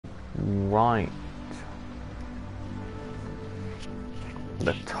Right.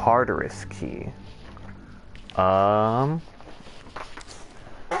 The Tartarus key.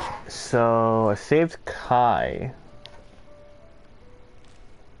 So I saved Kai.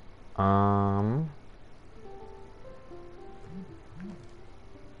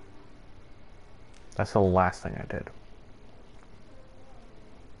 That's the last thing I did.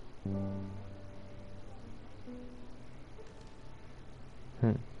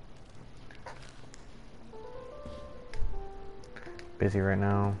 Busy right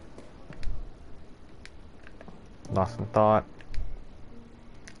now. Lost in thought.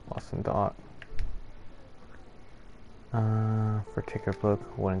 For ticket book,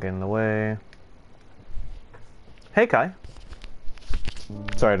 wouldn't get in the way. Hey Kai.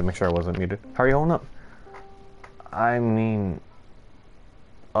 Sorry to make sure I wasn't muted. How are you holding up? I mean,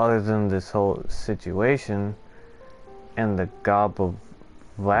 other than this whole situation and the gob of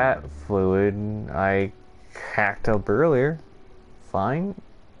vat fluid I hacked up earlier, fine,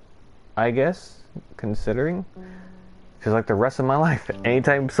 I guess, considering. Because like the rest of my life,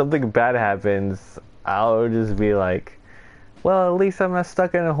 anytime something bad happens, I'll just be like, well, at least I'm not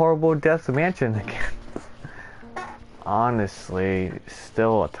stuck in a horrible death mansion again. Honestly,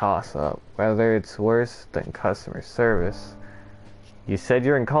 still a toss-up, whether it's worse than customer service. You said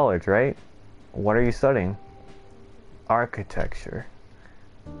you're in college, right? What are you studying? Architecture.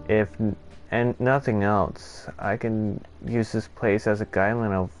 And nothing else, I can use this place as a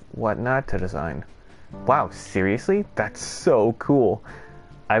guideline of what not to design. Wow, seriously? That's so cool.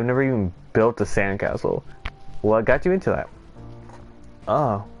 I've never even built a sandcastle. What got you into that?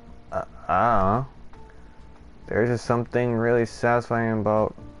 Oh, there's just something really satisfying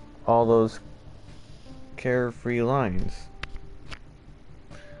about all those carefree lines.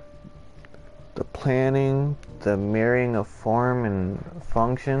 The planning, the mirroring of form and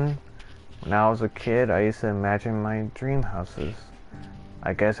function. When I was a kid, I used to imagine my dream houses.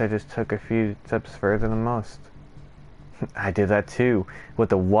 I guess I just took a few steps further than most. I did that too, with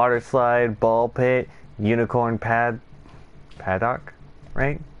the water slide, ball pit, unicorn paddock,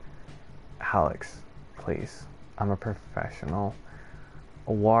 right? Alex, please, I'm a professional.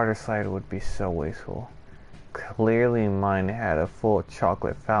 A water slide would be so wasteful. Clearly mine had a full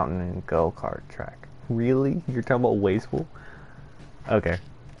chocolate fountain and go-kart track. Really? You're talking about wasteful? Okay.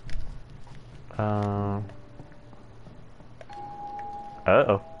 Uh-oh.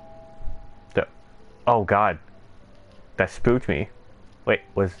 Oh god. That spooked me. Wait,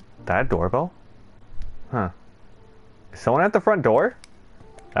 was that a doorbell? Huh. Is someone at the front door?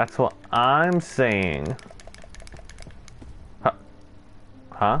 That's what I'm saying.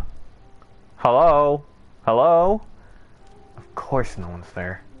 Huh? Hello? Hello? Of course no one's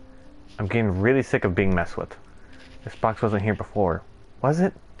there. I'm getting really sick of being messed with. This box wasn't here before. Was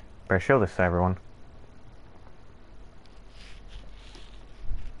it? Better show this to everyone.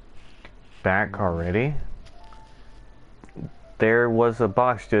 Back already? There was a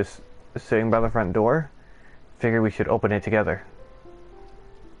box just sitting by the front door. Figured we should open it together.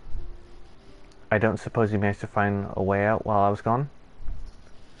 I don't suppose you managed to find a way out while I was gone?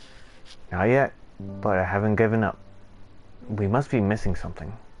 Not yet, but I haven't given up. We must be missing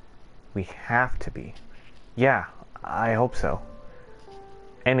something. We have to be. Yeah, I hope so.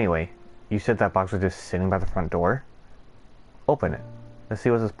 Anyway, you said that box was just sitting by the front door? Open it. Let's see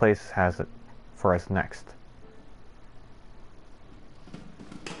what this place has for us next.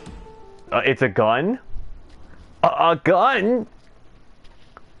 It's a gun? A gun?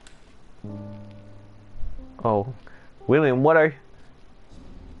 Oh, William, what are...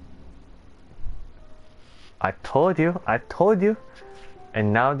 I told you.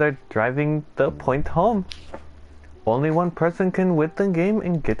 And now they're driving the point home. Only one person can win the game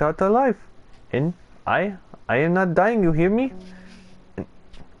and get out alive. And I am not dying, you hear me?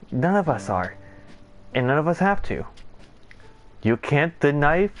 None of us are. And none of us have to. You can't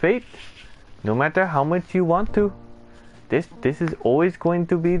deny fate, no matter how much you want to. This is always going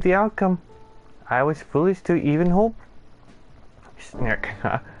to be the outcome. I was foolish to even hope.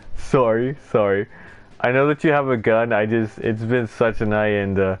 Sorry. I know that you have a gun, it's been such a night,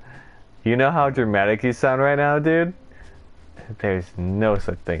 and you know how dramatic you sound right now, dude? There's no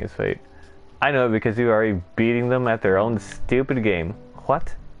such thing as fate. I know it because you're already beating them at their own stupid game.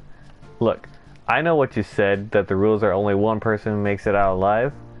 What? Look, I know what you said, that the rules are only one person makes it out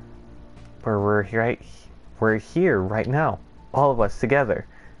alive. But we're here right now. All of us together.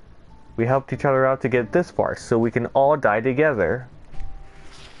 We helped each other out to get this far, so we can all die together.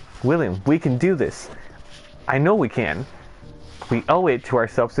 William, we can do this. I know we can. We owe it to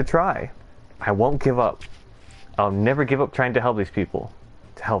ourselves to try. I won't give up. I'll never give up trying to help these people.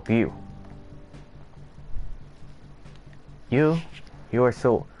 to help you. You are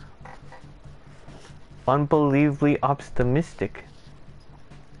so unbelievably optimistic.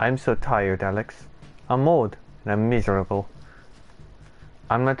 I'm so tired, Alex. I'm old and I'm miserable.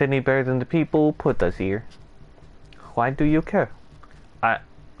 I'm not any better than the people who put us here. Why do you care?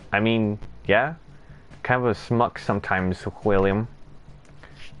 I mean, yeah, kind of a schmuck sometimes, William.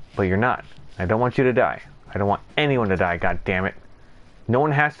 But you're not. I don't want you to die. I don't want anyone to die, God damn it. No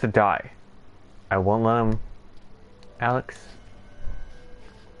one has to die. I won't let him. Alex.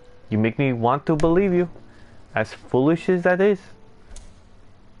 You make me want to believe you. As foolish as that is.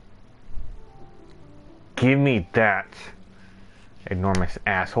 Give me that. Enormous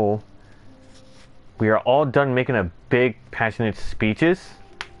asshole. We are all done making a big, passionate speeches.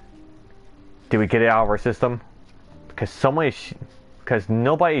 Did we get it out of our system? Because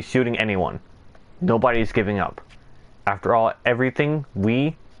nobody is shooting anyone. Nobody is giving up. After all, everything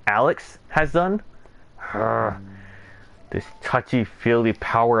Alex, has done? This touchy-feely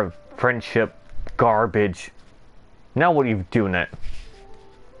power of friendship garbage. Now what are you doing it?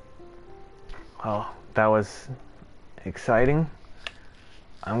 Oh, that was exciting.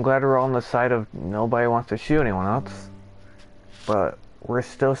 I'm glad we're on the side of nobody wants to shoot anyone else. But we're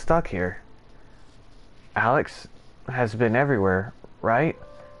still stuck here. Alex has been everywhere, right?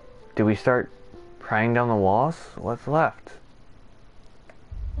 Did we start prying down the walls? What's left?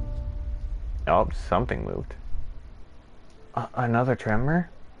 Oh, something moved. Another tremor?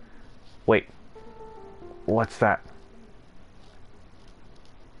 Wait. What's that?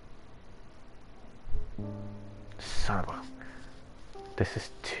 Son of a... This is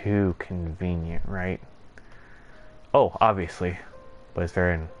too convenient, right? Oh, obviously. But is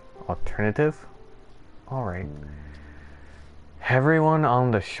there an alternative? Alright. Everyone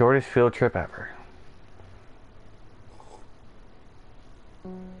on the shortest field trip ever.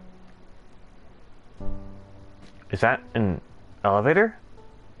 Is that an elevator?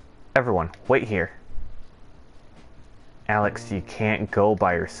 Everyone, wait here. Alex, you can't go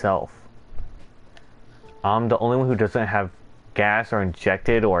by yourself. I'm the only one who doesn't have gas or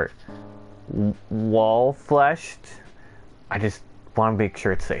injected or wall fleshed. I just want to make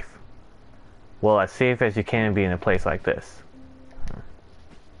sure it's safe. Well, as safe as you can be in a place like this.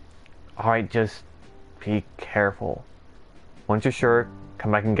 Alright, just be careful. Once you're sure,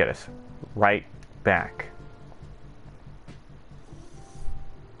 come back and get us. Right back.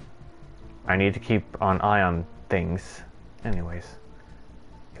 I need to keep an eye on things. Anyways.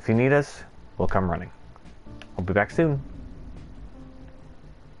 If you need us, we'll come running. I'll be back soon.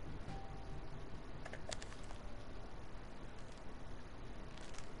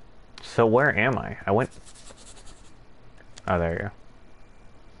 So where am I? I went... Oh, there you go.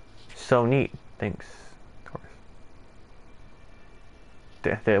 So neat. Thanks.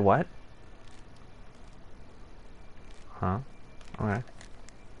 Did what? Huh? Okay.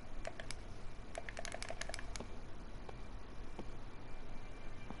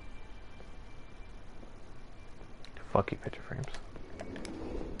 Fuck you, picture frames.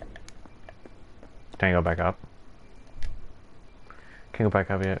 Can I go back up? Can't go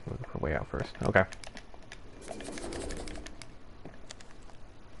back up yet. We'll put way out first. Okay.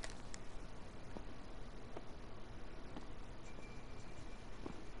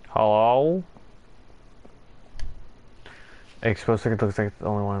 Hello? Exposed circuit looks like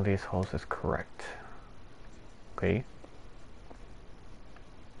only one of these holes is correct. Okay.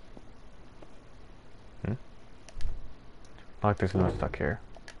 Like there's no stuck here.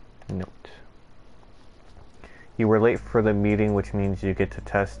 Note. You were late for the meeting, which means you get to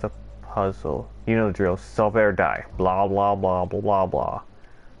test the puzzle. You know the drill. Solve it or die. Blah, blah, blah, blah, blah, blah.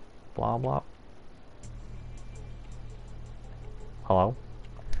 Blah, blah. Hello?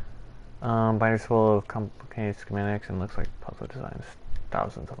 Binders full of complicated schematics and looks like puzzle designs.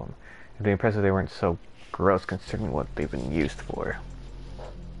 Thousands of them. It'd be impressive they weren't so gross considering what they've been used for.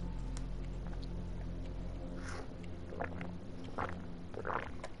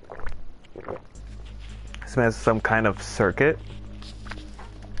 This has some kind of circuit.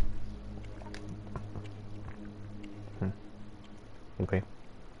 Okay.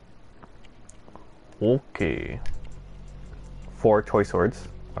 Okay. 4 toy swords.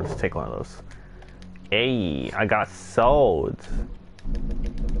 I'll just take one of those. Hey, I got swords.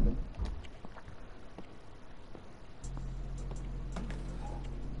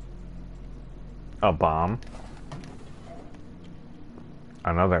 A bomb.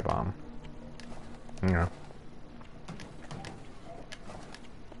 Another bomb. Yeah.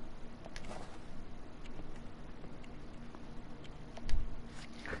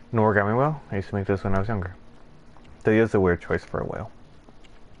 An origami whale? I used to make this when I was younger. They used a weird choice for a whale.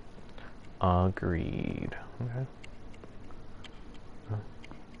 Agreed. Okay.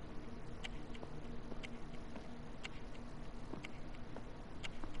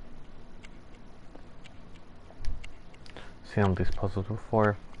 Seen all these puzzles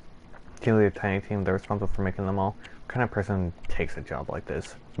before. Usually a tiny team, they're responsible for making them all. What kind of person takes a job like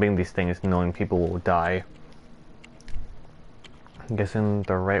this? Making these things knowing people will die. I'm guessing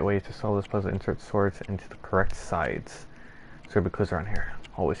the right way to solve this puzzle, insert swords into the correct sides. So there'll be clues around here.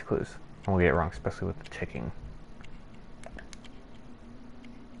 Always clues. I won't get it wrong, especially with the ticking.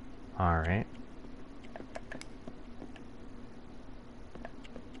 Alright.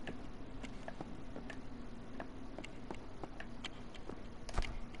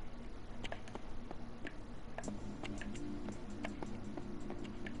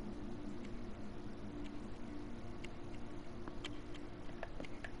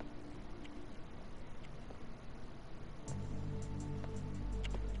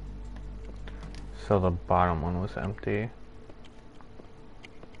 So the bottom one was empty.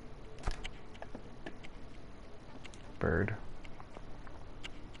 Bird.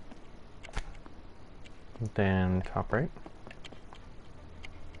 Then top right.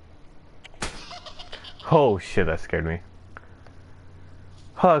 Oh shit, that scared me.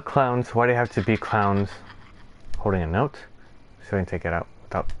 Huh, clowns. Why do you have to be clowns? Holding a note? So I can take it out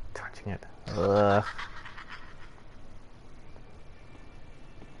without touching it. Ugh.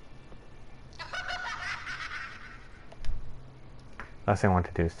 Last thing I want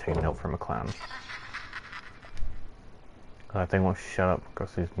to do is take a note from a clown. That thing won't shut up.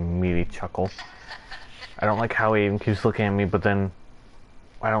 Goes to his meaty chuckle. I don't like how he even keeps looking at me, but then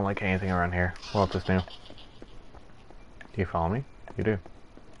I don't like anything around here. What else is new? Do you follow me? You do.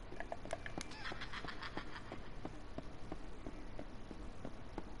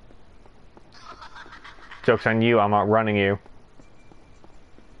 Joke's on you, I'm outrunning you.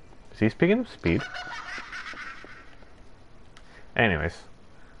 Is he speaking of speed? Anyways.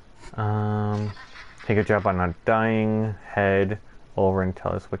 Take a job on not dying. Head over and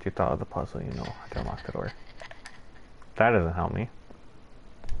tell us what you thought of the puzzle. You know how to unlock the door. That doesn't help me.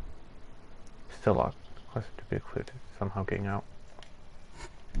 Still locked. Quest to be included. Somehow getting out.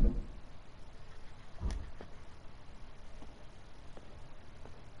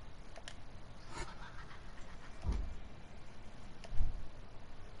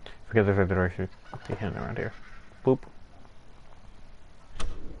 Forget there's a door should be hidden around here. Boop.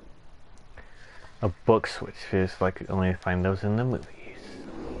 A book switch feels like you only find those in the movies.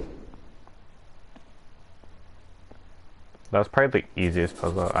 That was probably the easiest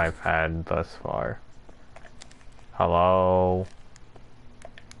puzzle I've had thus far. Hello?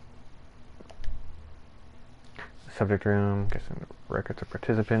 Subject room, guessing records of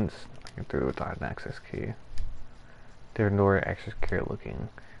participants. Looking through without an access key. Different door, access key looking.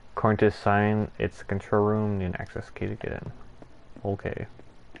 According to this sign, it's the control room, need an access key to get in. Okay.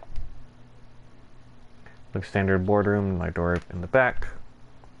 Looks standard boardroom, my door in the back.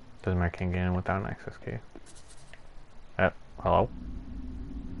 Doesn't matter, I can't get in without an access key. Hello?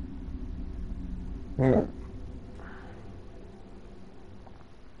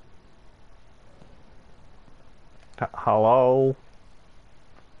 Hello?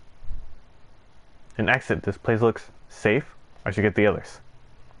 An exit, this place looks safe. I should get the others.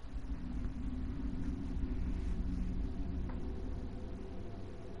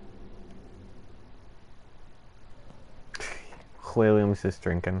 William's just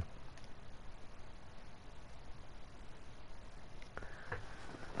drinking.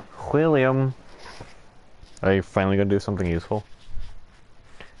 William, are you finally gonna do something useful?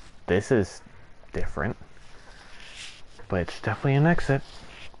 This is different, but it's definitely an exit.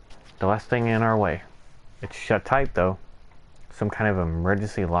 The last thing in our way. It's shut tight though. Some kind of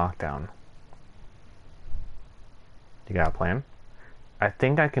emergency lockdown. You got a plan? I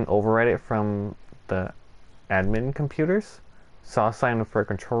think I can override it from the admin computers. Saw a sign for a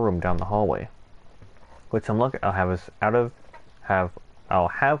control room down the hallway. With some luck, I'll have us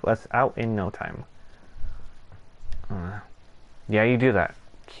out in no time. Yeah, you do that.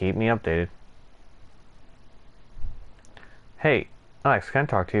 Keep me updated. Hey, Alex, can I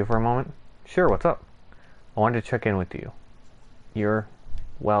talk to you for a moment? Sure, what's up? I wanted to check in with you. You're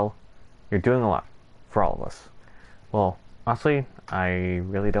doing a lot for all of us. Well, honestly, I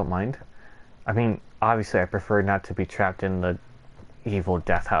really don't mind. I mean, obviously I prefer not to be trapped in the evil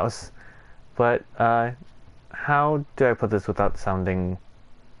death house. But, how do I put this without sounding,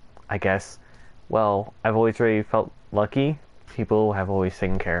 I guess, well, I've always really felt lucky. People have always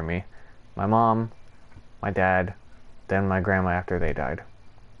taken care of me. My mom, my dad, then my grandma after they died.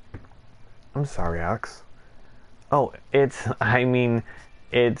 I'm sorry, Alex. Oh, I mean,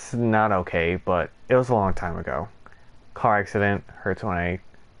 It's not okay, but it was a long time ago. Car accident hurts when I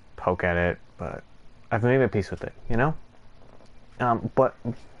poke at it, but I've made my peace with it, you know? But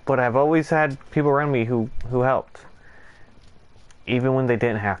I've always had people around me who helped, even when they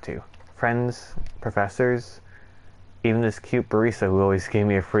didn't have to. Friends, professors, even this cute barista who always gave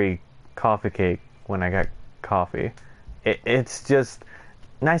me a free coffee cake when I got coffee. It's just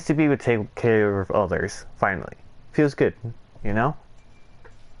nice to be able to take care of others, finally. Feels good, you know?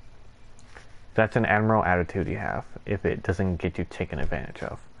 That's an admiral attitude you have, if it doesn't get you taken advantage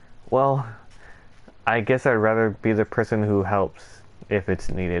of. Well, I guess I'd rather be the person who helps if it's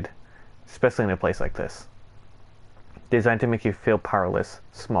needed, especially in a place like this. Designed to make you feel powerless,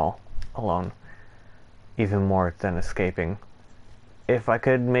 small, alone, even more than escaping. If I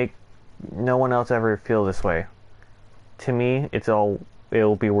could make no one else ever feel this way, to me, it'll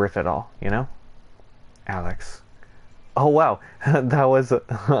be worth it all, you know? Alex. Oh wow, that was a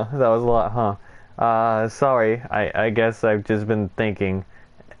lot, huh? Sorry, I guess I've just been thinking.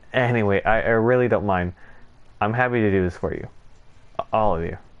 Anyway, I really don't mind. I'm happy to do this for you. All of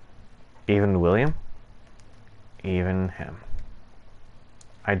you. Even William? Even him.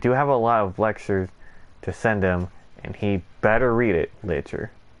 I do have a lot of lectures to send him, and he better read it,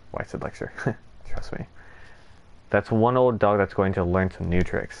 literature. Why I said lecture. Trust me. That's one old dog that's going to learn some new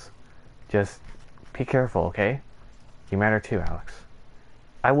tricks. Just be careful, okay? You matter too, Alex.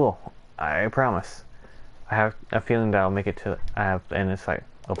 I will. I promise. I have a feeling that I'll make it to the end of the site.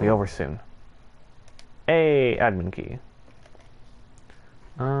 It'll be over soon. Hey, admin key.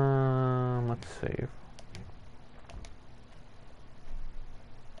 Let's save.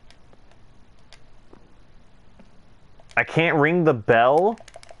 I can't ring the bell?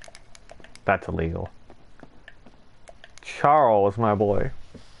 That's illegal. Charles, my boy.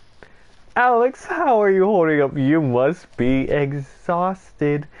 Alex, how are you holding up? You must be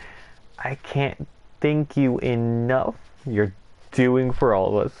exhausted. I can't thank you enough. You're doing for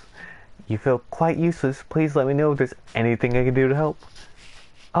all of us. You feel quite useless. Please let me know if there's anything I can do to help.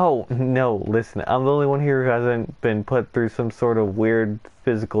 Oh, no, listen, I'm the only one here who hasn't been put through some sort of weird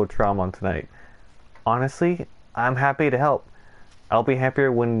physical trauma tonight. Honestly, I'm happy to help. I'll be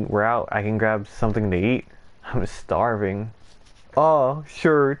happier when we're out. I can grab something to eat. I'm starving. Oh,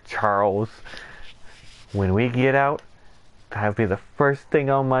 sure, Charles. When we get out, that'll be the first thing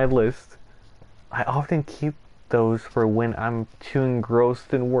on my list. I often keep those for when I'm too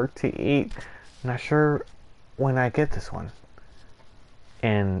engrossed in work to eat. Not sure when I get this one.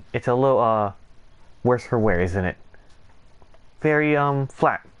 And it's a little, worse for wear, isn't it? Very,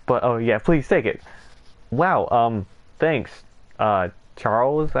 flat. But, oh yeah, please take it. Wow, thanks.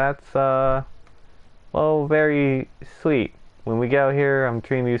 Charles, that's, well, very sweet. When we get out here, I'm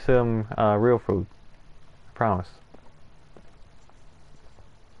treating you some, real food. I promise.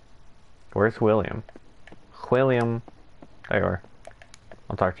 Where's William? William. There you are.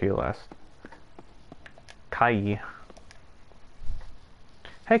 I'll talk to you last. Kai.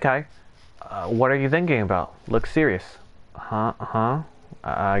 Hey, Kai. What are you thinking about? Look serious. I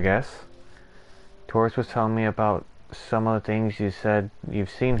guess. Taurus was telling me about some of the things you said you've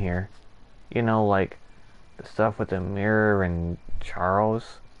seen here. You know, like the stuff with the mirror and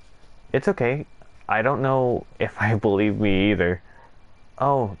Charles. It's okay. I don't know if I believe me either.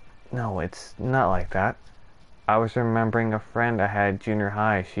 Oh, no, it's not like that. I was remembering a friend I had junior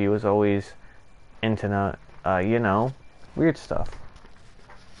high. She was always into, you know, weird stuff.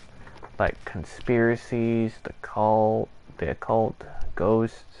 Like conspiracies, the occult,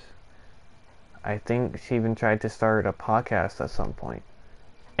 ghosts. I think she even tried to start a podcast at some point.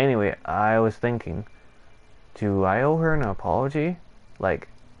 Anyway, I was thinking, do I owe her an apology? Like,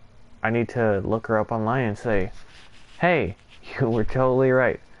 I need to look her up online and say, hey, you were totally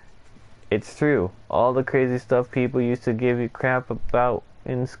right. It's true. All the crazy stuff people used to give you crap about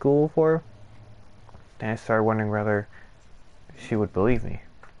in school for. And I started wondering whether she would believe me.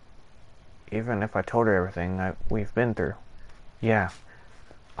 Even if I told her everything we've been through. Yeah.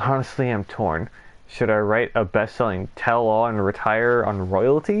 Honestly, I'm torn. Should I write a best-selling tell-all and retire on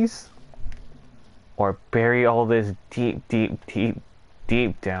royalties? Or bury all this deep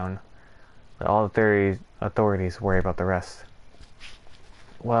down? Let all the authorities worry about the rest.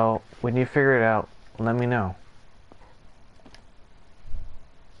 Well, when you figure it out, let me know.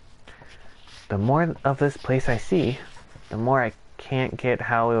 The more of this place I see, the more I can't get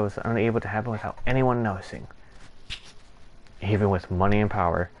how it was unable to happen without anyone noticing. Even with money and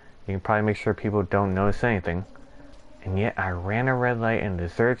power, you can probably make sure people don't notice anything. And yet I ran a red light in a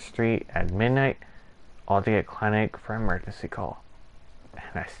desert street at midnight, all to get clinic for emergency call.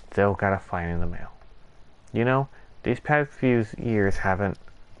 And I still got a fine in the mail. You know, these past few years haven't.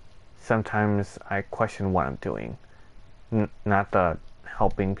 Sometimes I question what I'm doing. Not the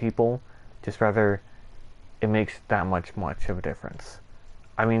helping people, just rather it makes that much of a difference.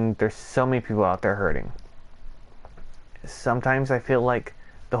 I mean, there's so many people out there hurting. Sometimes I feel like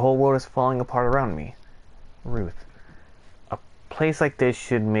the whole world is falling apart around me. Ruth, a place like this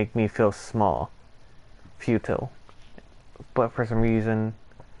should make me feel small, futile. But for some reason,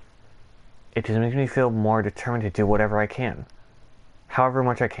 it just makes me feel more determined to do whatever I can. However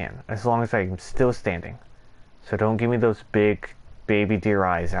much I can, as long as I'm still standing. So don't give me those big baby deer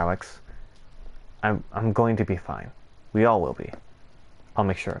eyes, Alex. I'm going to be fine. We all will be. I'll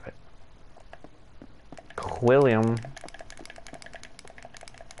make sure of it. William.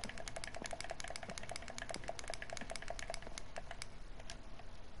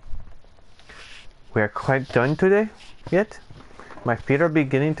 We are quite done today, yet? My feet are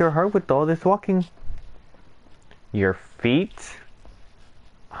beginning to hurt with all this walking. Your feet?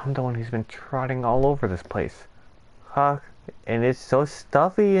 I'm the one who's been trotting all over this place. Huh? And it's so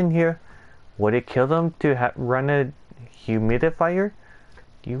stuffy in here. Would it kill them to run a humidifier?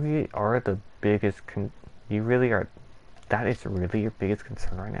 You really are the biggest you really are. That is really your biggest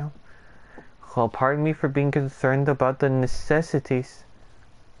concern right now? Well, pardon me for being concerned about the necessities.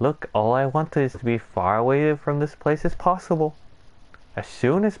 Look, all I want is to be far away from this place as possible. As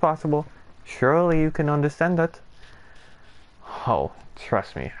soon as possible. Surely you can understand that. Oh,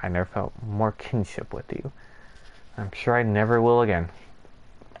 trust me, I never felt more kinship with you. I'm sure I never will again.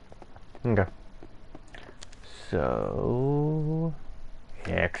 Okay. So...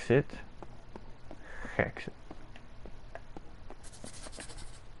 Exit. Exit.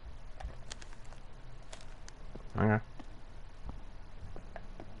 Okay.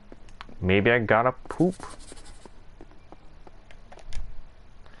 Maybe I gotta poop.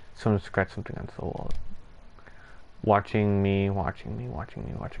 Someone scratched something on the wall. Watching me.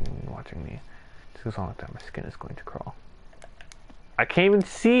 This goes on like that. My skin is going to crawl. I can't even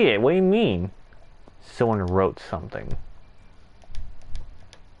see it. What do you mean? Someone wrote something.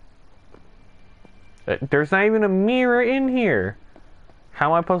 There's not even a mirror in here.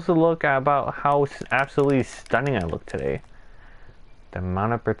 How am I supposed to look about how absolutely stunning I look today? The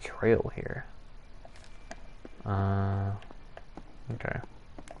amount of betrayal here. Okay.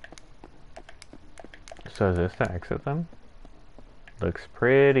 So is this to exit them? Looks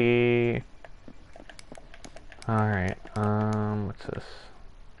pretty. Alright, what's this?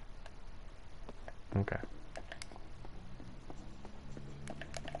 Okay.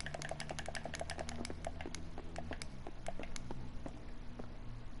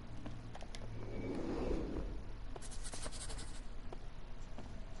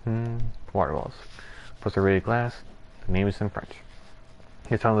 Water walls. Plus they're really glass. The name is in French.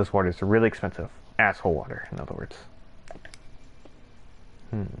 You're telling this water is really expensive. Asshole water, in other words.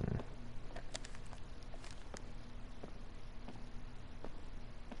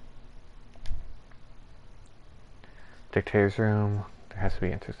 Dictator's room. There has to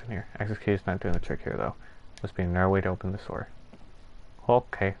be answers in here. Access key is not doing the trick here, though. Must be another way to open this door.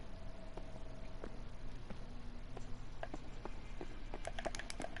 Okay.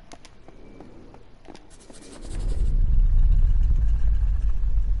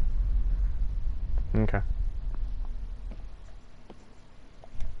 Okay.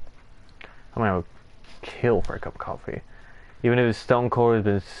 I'm gonna kill for a cup of coffee. Even if it's stone cold, it's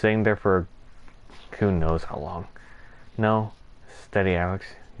been sitting there for who knows how long. No. Steady, Alex.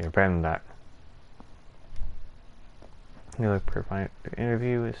 You're better than that. You look perfect. The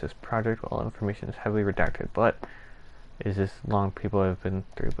interview is this project. All information is heavily redacted, but is this long people have been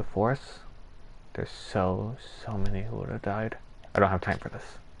through before us? There's so many who would have died. I don't have time for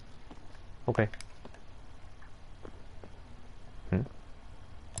this. Okay.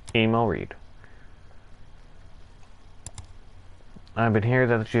 Email read. I've been hearing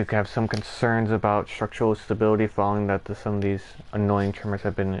that you have some concerns about structural stability following that some of these annoying tremors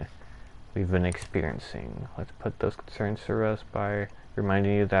we've been experiencing. Let's put those concerns to rest by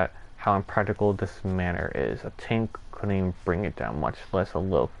reminding you that how impractical this manor is. A tank couldn't even bring it down, much less a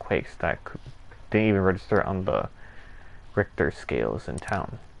little quakes that didn't even register on the Richter scales in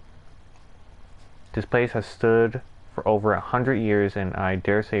town. This place has stood for over 100 years, and I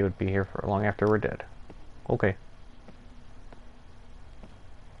dare say it would be here for long after we're dead. Okay.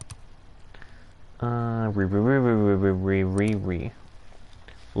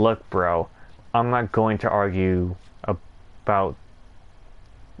 Look, bro, I'm not going to argue about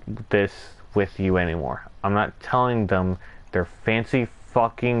this with you anymore. I'm not telling them their fancy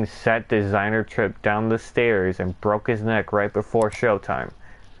fucking set designer tripped down the stairs and broke his neck right before showtime.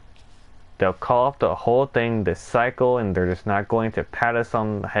 They'll call off the whole thing, the cycle, and they're just not going to pat us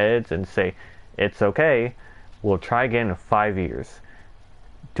on the heads and say, it's okay, we'll try again in 5 years.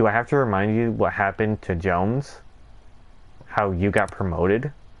 Do I have to remind you what happened to Jones? How you got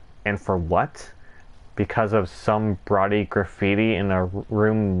promoted? And for what? Because of some broady graffiti in a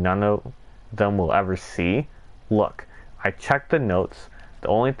room none of them will ever see? Look, I checked the notes. The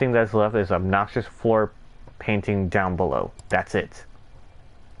only thing that's left is obnoxious floor painting down below. That's it.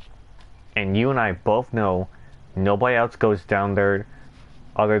 And you and I both know nobody else goes down there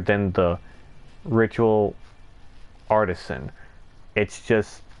other than the ritual artisan. It's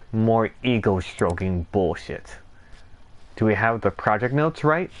just more ego-stroking bullshit. Do we have the project notes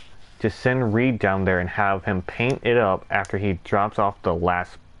right? Just send Reed down there and have him paint it up after he drops off the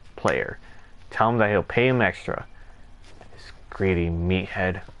last player. Tell him that he'll pay him extra. This greedy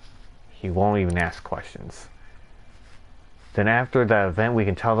meathead. He won't even ask questions. Then after the event we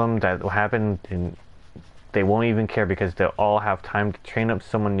can tell them that what happened and they won't even care because they'll all have time to train up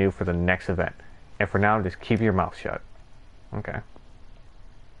someone new for the next event. And for now, just keep your mouth shut. Okay.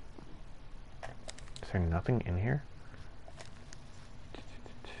 Is there nothing in here?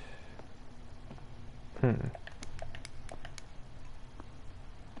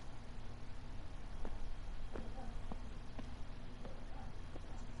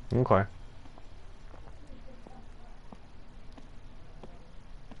 Okay.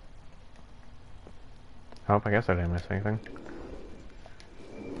 Oh, I guess I didn't miss anything.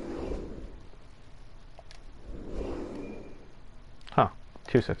 Huh.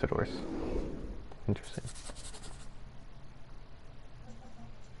 2 sets of doors. Interesting.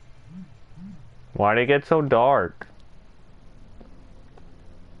 Why'd it get so dark?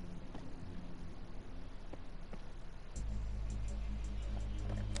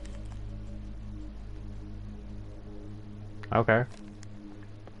 Okay.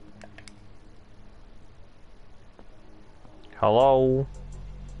 Hello?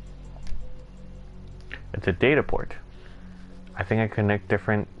 It's a data port. I think I connect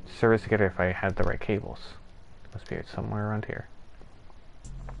different servers together if I had the right cables. Must be somewhere around here.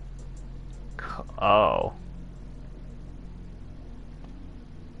 Oh.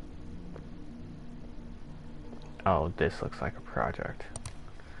 Oh, this looks like a project.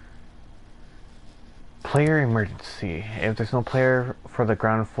 Player emergency. If there's no player for the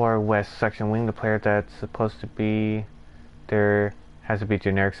ground floor west section wing, the player that's supposed to be there has to be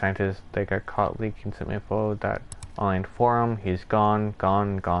generic scientist. They got caught leaking some info that online forum. He's gone,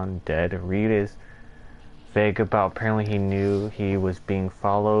 dead. Reed is vague about apparently he knew he was being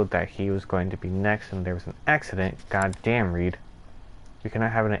followed, that he was going to be next, and there was an accident. God damn, Reed. We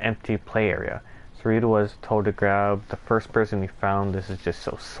cannot have an empty play area. So Reed was told to grab the first person he found. This is just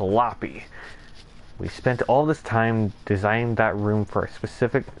so sloppy. We spent all this time designing that room for a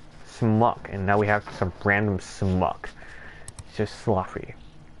specific smuck, and now we have some random smuck. It's just sloppy.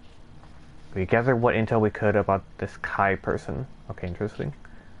 We gathered what intel we could about this Kai person. Okay, interesting.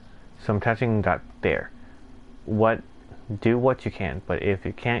 So I'm attaching that there. Do what you can, but if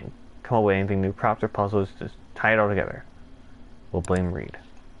you can't come up with anything new, props or puzzles, just tie it all together. We'll blame Reed.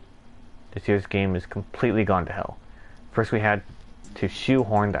 This year's game is completely gone to hell. First we had to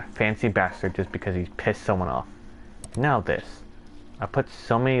shoehorn that fancy bastard just because he pissed someone off. Now this. I put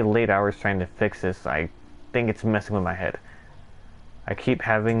so many late hours trying to fix this, I think it's messing with my head. I keep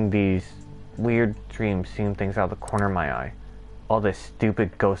having these weird dreams, seeing things out of the corner of my eye. All the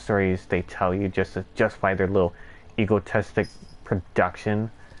stupid ghost stories they tell you just to justify their little egotistic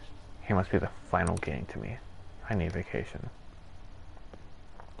production. Here must be the final getting to me. I need vacation.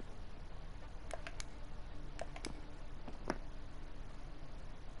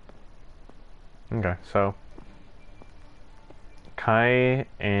 Okay, so Kai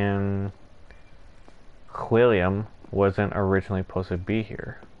and William wasn't originally supposed to be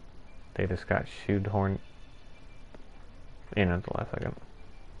here. They just got shoehorned in at the last second.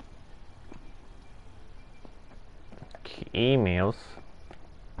 Emails.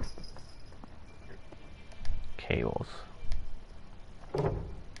 Cables.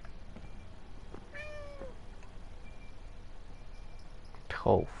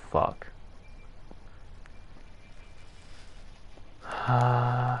 Oh fuck.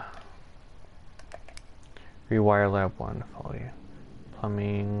 Rewire lab 1, follow you.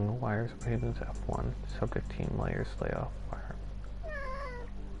 Plumbing wires pavements F1. Subject team layers layoff wire.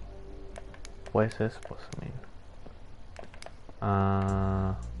 What is this supposed to mean?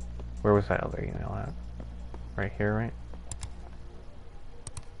 Where was that other email at? Right here, right?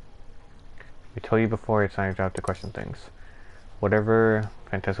 We told you before it's not your job to question things. Whatever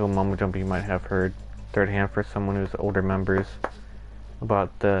fantastical mumbo jumbo you might have heard third hand for someone who's older members,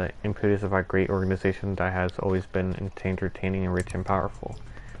 about the impetus of our great organization that has always been entertaining and rich and powerful.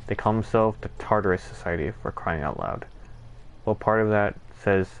 They call themselves the Tartarus Society, for crying out loud. Well, part of that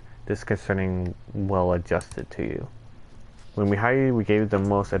says this concerning well-adjusted to you. When we hired you, we gave you the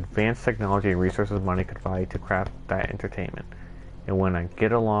most advanced technology and resources money could buy to craft that entertainment. And when I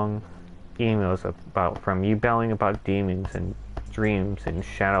get along emails about from you babbling about demons and dreams and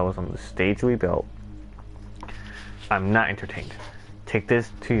shadows on the stage we built, I'm not entertained. Take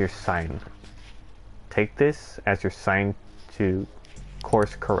this to your sign. Take this as your sign to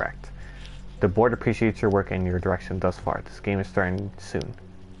course correct. The board appreciates your work and your direction thus far. This game is starting soon.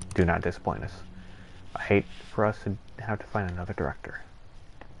 Do not disappoint us. I hate for us to have to find another director.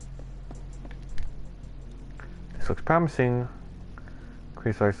 This looks promising.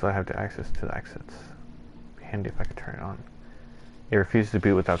 Increase large so I have access to the exits. Be handy if I could turn it on. It refuses to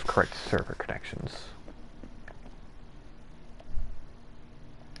boot without correct server connections.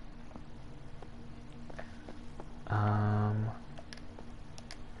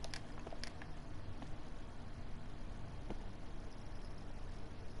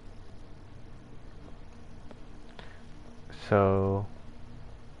 So,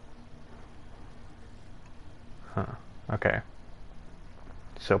 okay.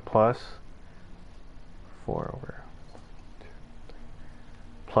 So plus 4 over 2, 3,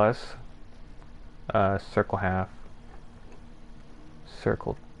 plus circle half,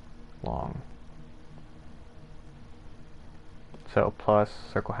 circle long. So plus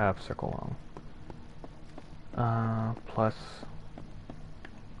circle half, circle long. Plus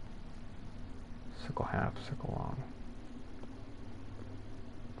circle half, circle long.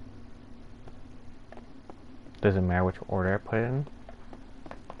 Doesn't matter which order I put it in.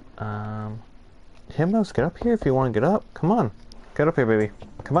 Hypnos, get up here if you want to get up. Come on. Get up here, baby.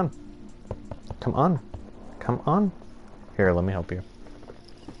 Come on. Come on. Come on. Here, let me help you.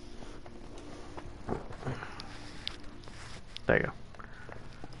 There you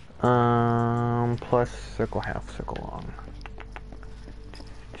go. Plus circle half, circle long.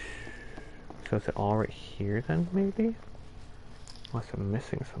 So is it all right here then, maybe? Unless I'm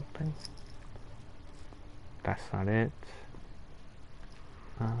missing something. That's not it.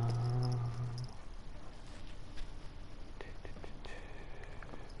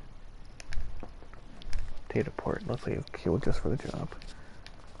 Data port. Let's leave Q just for the job.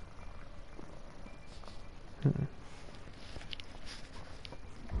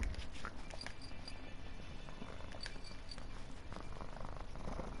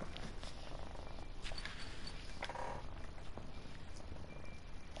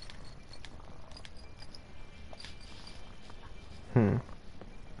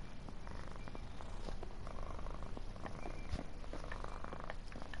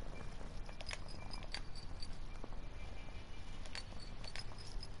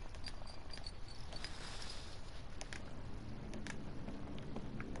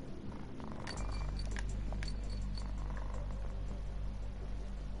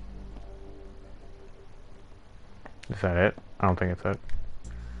 Is that it? I don't think it's it.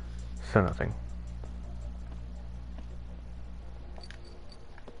 So nothing.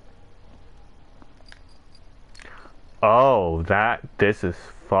 Oh, this is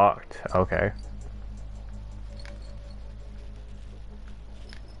fucked. Okay.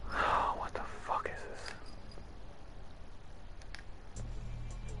 What the fuck is this?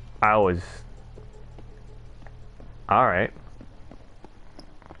 Alright.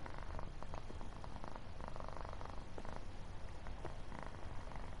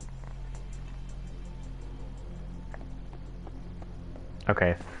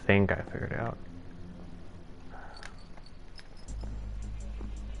 Okay, I think I figured it out.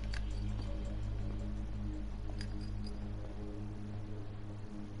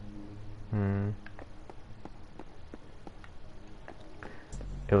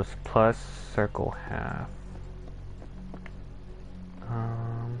 It was plus circle half.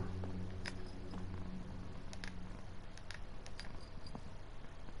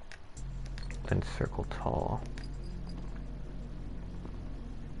 Then circle tall.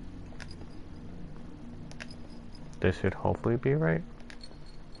 This should hopefully be right.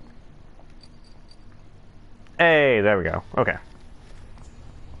 Hey, there we go. Okay.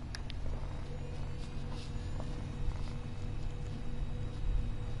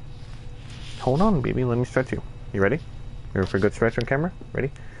 Hold on, baby. Let me stretch you. You ready? You ready for a good stretch on camera? Ready?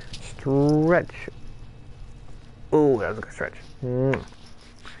 Stretch. Oh, that was a good stretch.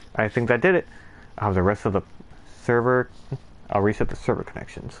 I think that did it. I'll have the rest of the server. I'll reset the server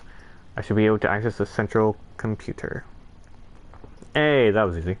connections. I should be able to access the central computer. Hey, that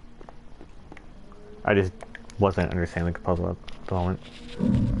was easy. I just wasn't understanding the puzzle at the moment.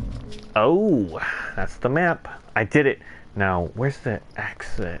 Oh, that's the map. I did it. Now, where's the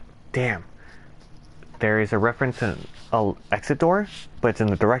exit? Damn. There is a reference in an exit door, but it's in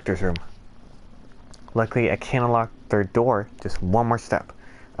the director's room. Luckily, I can't unlock their door. Just one more step.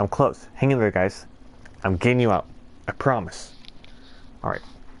 I'm close. Hang in there, guys. I'm getting you out. I promise. Alright.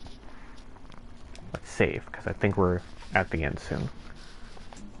 Let's save, because I think we're at the end soon.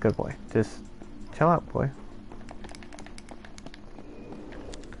 Good boy. Just chill out, boy.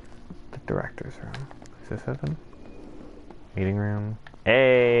 The director's room. Is this open? Meeting room.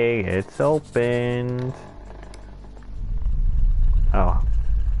 Hey, it's opened. Oh.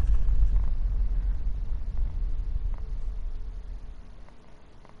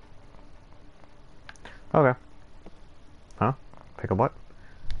 Okay. Huh? Pick up what?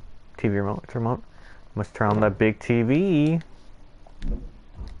 TV remote. It's remote. Must turn on that big TV.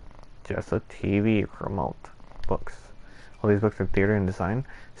 Just a TV remote. Books. All these books are theater and design.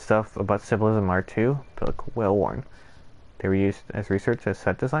 Stuff about symbolism art too. They look well worn. They were used as research as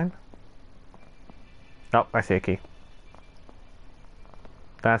set design. Oh, I see a key.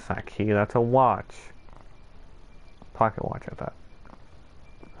 That's not a key. That's a watch. Pocket watch, I thought.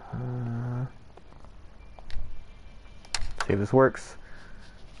 See if this works.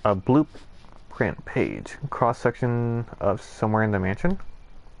 A blueprint page. Cross section of somewhere in the mansion.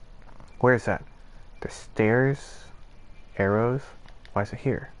 Where is that? There's stairs, arrows. Why is it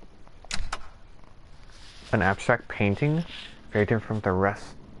here? An abstract painting, very different from the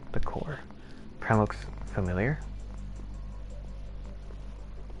rest of the core. Plan looks familiar.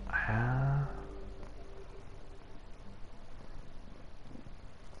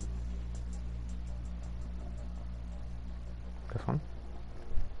 This one?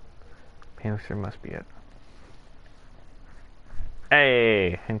 Panister must be it.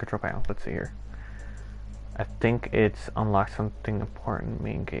 Hey! Hand control panel. Let's see here. I think it's unlocked something important.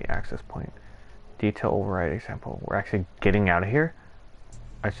 Main gate access point. Detail override example. We're actually getting out of here.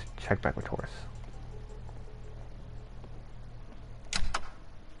 I should check back with Taurus.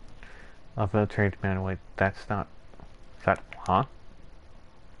 Infiltrate manually. That's not. Is that. Huh?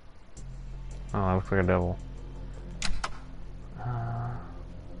 Oh, that looks like a devil.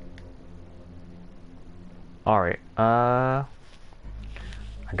 Alright. I'm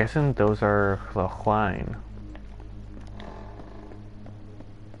guessing those are the line.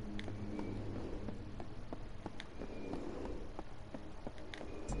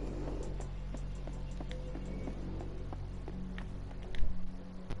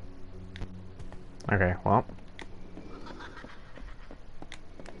 Okay, well.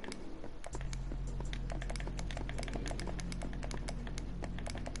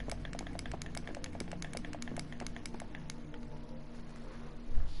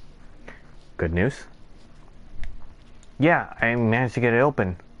 Good news. Yeah, I managed to get it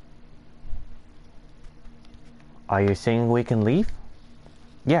open. Are you saying we can leave?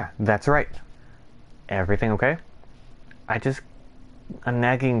 Yeah, that's right. Everything okay? I just... a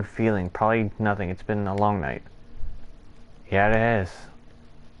nagging feeling. Probably nothing. It's been a long night. Yeah, it has.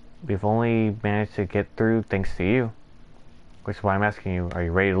 We've only managed to get through thanks to you. Which is why I'm asking you, are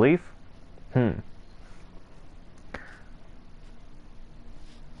you ready to leave?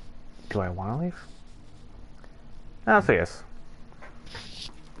 Do I want to leave? I'll say yes.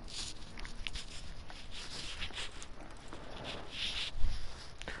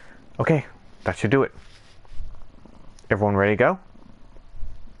 Okay, that should do it. Everyone ready to go?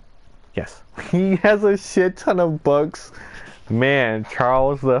 Yes. He has a shit ton of books. Man,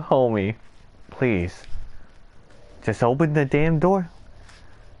 Charles the homie. Please. Just open the damn door.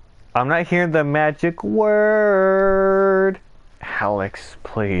 I'm not hearing the magic word. Alex,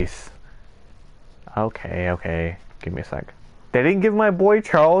 please. Okay. Give me a sec. They didn't give my boy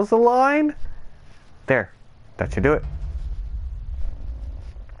Charles a line? There. That should do it.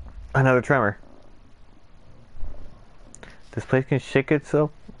 Another tremor. This place can shake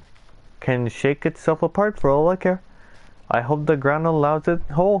itself apart for all I care. I hope the ground allows it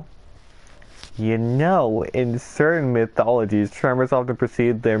whole. You know, in certain mythologies, tremors often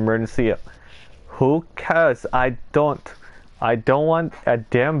precede the emergency. Who cares? I don't want a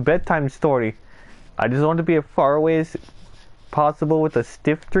damn bedtime story. I just want to be as far away as possible with a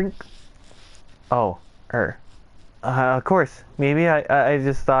stiff drink. Oh, of course. Maybe I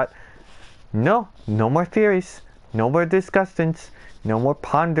just thought, no more theories, no more discussions, no more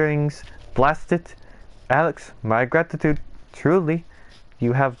ponderings. Blast it. Alex, my gratitude, truly.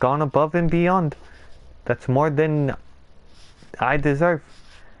 You have gone above and beyond. That's more than I deserve.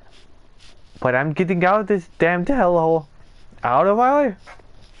 But I'm getting out of this damned hellhole. Out of my way.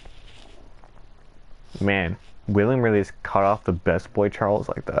 Man, William really just cut off the best boy Charles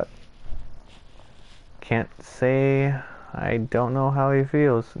like that. Can't say I don't know how he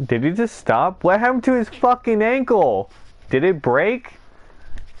feels. Did he just stop? What happened to his fucking ankle? Did it break?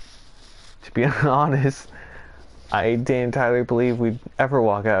 To be honest, I didn't entirely believe we'd ever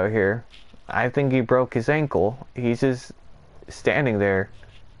walk out here. I think he broke his ankle. He's just standing there,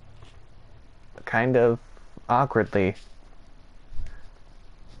 kind of awkwardly.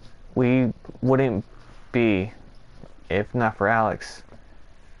 We wouldn't be if not for Alex.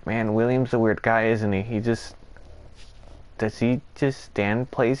 Man, William's a weird guy, isn't he? Does he just stand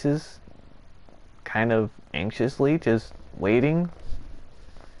places kind of anxiously, just waiting?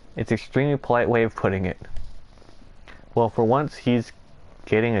 It's an extremely polite way of putting it. Well, for once, he's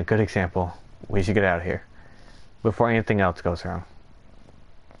getting a good example. We should get out of here before anything else goes wrong.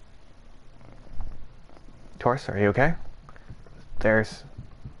 Taurus, are you okay?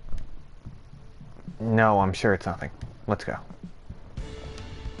 No, I'm sure it's nothing. Let's go.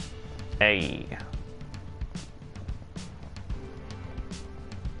 Hey.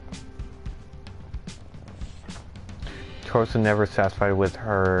 Taurus was never satisfied with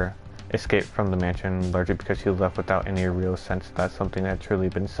her escape from the mansion, largely because she was left without any real sense that something had truly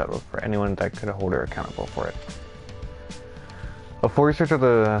been settled for anyone that could hold her accountable for it. A full research of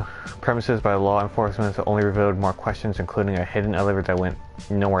the premises by law enforcement only revealed more questions, including a hidden elevator that went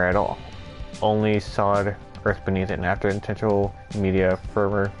nowhere at all. Only solid earth beneath it, and after intentional media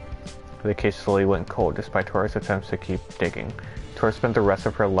fervor, the case slowly went cold despite Taurus' attempts to keep digging. Taurus spent the rest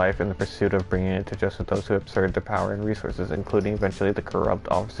of her life in the pursuit of bringing it to justice those who absurd the power and resources, including eventually the corrupt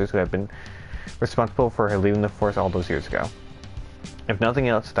officers who had been responsible for her leaving the force all those years ago. If nothing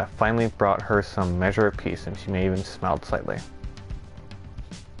else, that finally brought her some measure of peace, and she may even smiled slightly.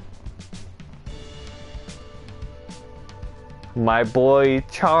 My boy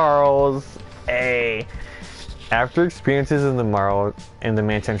Charles, hey. After experiences in the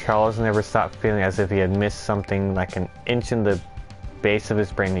mansion, Charles never stopped feeling as if he had missed something like an inch in the base of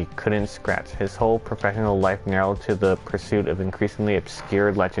his brain he couldn't scratch. His whole professional life narrowed to the pursuit of increasingly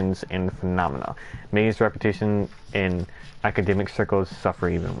obscure legends and phenomena, making his reputation in academic circles suffer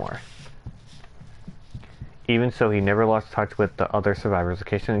even more. Even so, he never lost touch with the other survivors,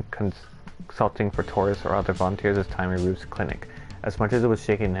 occasionally consulting for tourists or other volunteers as time in Ruth's clinic. As much as it was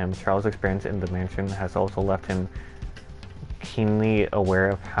shaking him, Charles' experience in the mansion has also left him keenly aware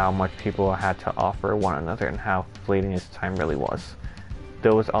of how much people had to offer one another and how fleeting his time really was.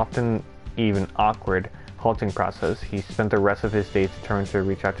 Though it was often even awkward, halting process, he spent the rest of his days determined to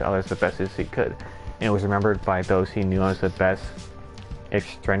reach out to others the best as he could, and it was remembered by those he knew as the best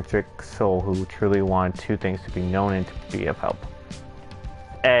eccentric soul who truly wanted two things: to be known and to be of help.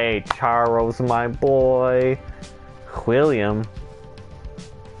 Hey, Charles, my boy. William,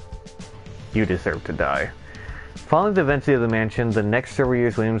 you deserve to die. Following the events of the mansion, the next several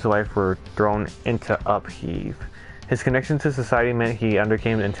years William's life were thrown into upheave. His connection to society meant he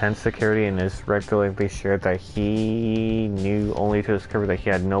undercame intense security, and is regularly shared that he knew only to discover that he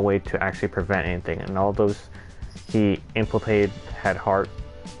had no way to actually prevent anything, and all those he implicated had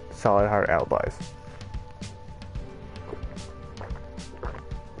solid hard alibis.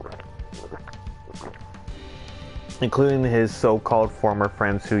 Including his so-called former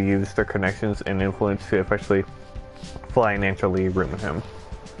friends who used their connections and influence to effectively financially ruin him.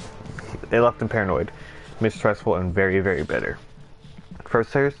 They left him paranoid, mistrustful, and very, very bitter. For the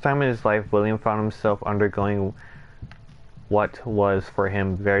first time in his life, William found himself undergoing what was for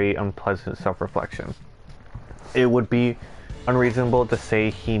him very unpleasant self-reflection. It would be unreasonable to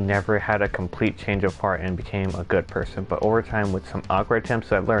say he never had a complete change of heart and became a good person, but over time, with some awkward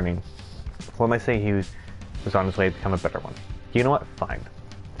attempts at learning, one might say he was on his way to become a better one. You know what? Fine.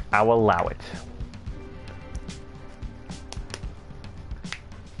 I'll allow it.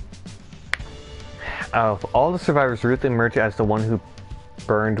 Of all the survivors, Ruth emerged as the one who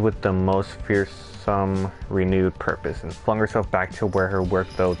burned with the most fearsome renewed purpose and flung herself back to where her work,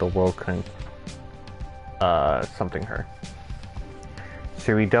 though the world couldn't something her.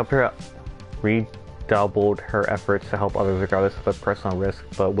 She redoubled her efforts to help others regardless of the personal risk,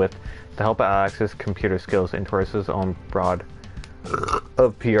 but with the help of Alex's computer skills and Taurus' own broad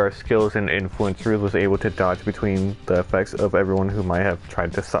of PR skills and influence, Ruth was able to dodge between the effects of everyone who might have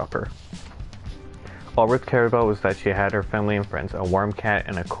tried to stop her. All Ruth cared about was that she had her family and friends, a warm cat,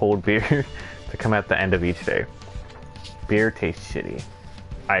 and a cold beer to come at the end of each day. Beer tastes shitty.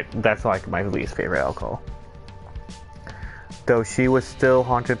 That's like my least favorite alcohol. Though she was still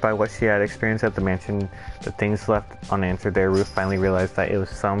haunted by what she had experienced at the mansion, the things left unanswered there, Ruth finally realized that it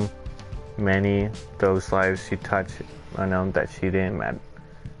was many those lives she touched unknown that she didn't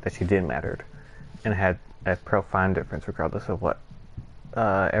mattered, and had a profound difference regardless of what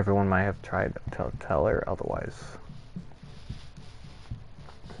everyone might have tried to tell her otherwise.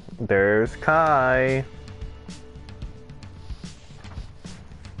 There's Kai.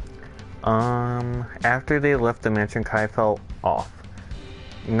 After they left the mansion, Kai felt off.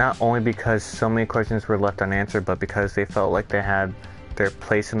 Not only because so many questions were left unanswered, but because they felt like they had their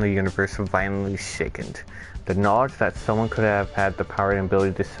place in the universe violently shaken. The knowledge that someone could have had the power and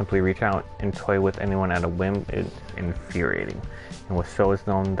ability to simply reach out and toy with anyone at a whim is infuriating, and was so is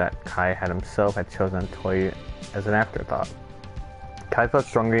known that Kai himself had chosen to toy as an afterthought. Kai felt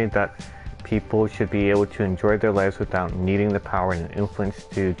strongly that people should be able to enjoy their lives without needing the power and influence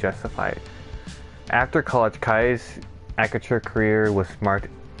to justify it. After college, Kai's architecture career was marked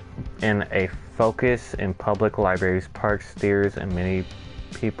in a focus in public libraries, parks, theaters, and many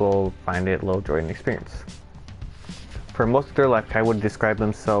people find it a low joy and experience. For most of their life, Kai would describe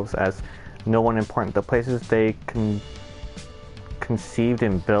themselves as no one important. The places they conceived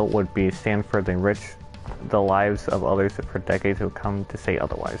and built would be Stanford, enrich the lives of others for decades who come to say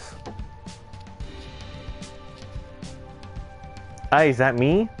otherwise. Is that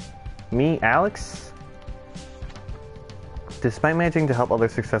me? Me, Alex? Despite managing to help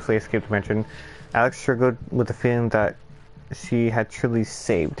others successfully escape the mansion, Alex struggled with the feeling that she had truly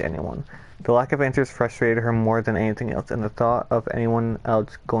saved anyone. The lack of answers frustrated her more than anything else, and the thought of anyone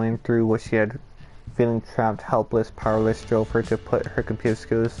else going through what she had, feeling trapped, helpless, powerless, drove her to put her computer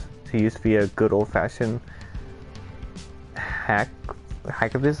skills to use via good old-fashioned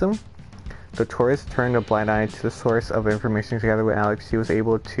hacktivism. The tourist turned a blind eye to the source of information. Together with Alex, she was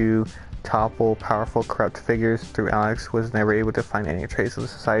able to topple powerful, corrupt figures. Through Alex, was never able to find any trace of the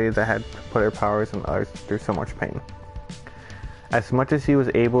society that had put her powers and others through so much pain. As much as she was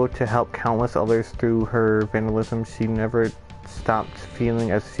able to help countless others through her vandalism, she never stopped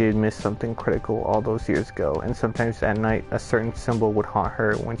feeling as if she had missed something critical all those years ago, and sometimes at night a certain symbol would haunt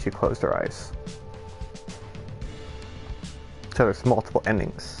her when she closed her eyes. So there's multiple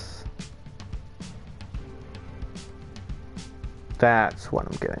endings. That's what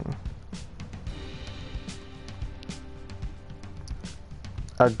I'm getting.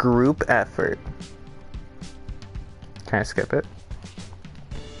 A group effort. Can I skip it?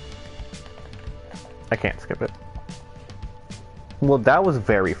 I can't skip it. Well, that was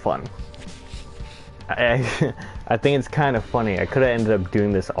very fun. I think it's kind of funny. I could have ended up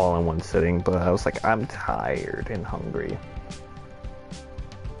doing this all in one sitting, but I was like, I'm tired and hungry.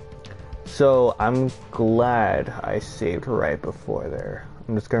 So I'm glad I saved right before there.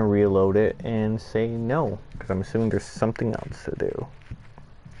 I'm just gonna reload it and say no, because I'm assuming there's something else to do.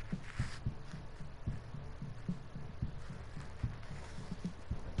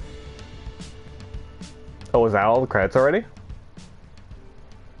 Oh, is that all the credits already?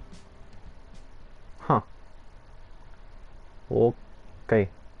 Huh. Okay.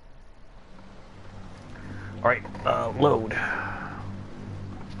 Alright, load.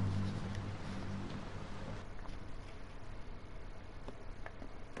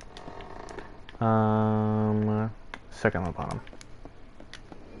 Second on the bottom.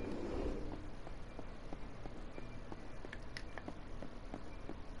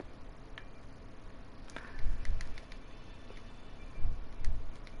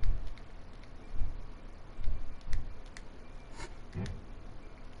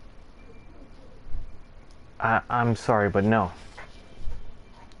 I'm sorry, but no.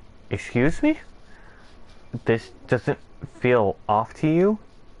 Excuse me? This doesn't feel off to you?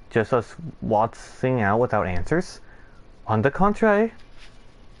 Just us waltzing out without answers? On the contrary,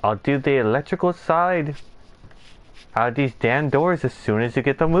 I'll do the electrical side out of these damn doors as soon as you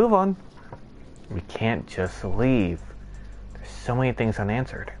get the move on. We can't just leave. There's so many things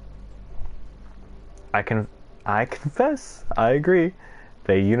unanswered. I confess, I agree.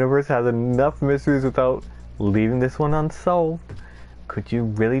 The universe has enough mysteries without leaving this one unsolved. Could you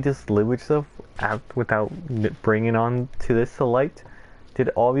really just live with yourself out without bringing on to this to light? Did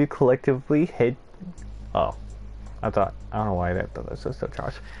all of you collectively hit... Oh. I don't know why I thought that was so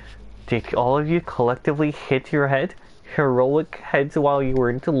charged. Did all of you collectively hit your head? Heroic heads while you were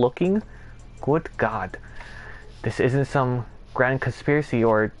into looking? Good God. This isn't some grand conspiracy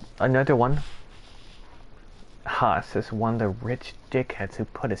or another one. It's just one of the rich dickheads who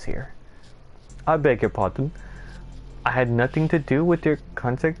put us here. I beg your pardon. I had nothing to do with your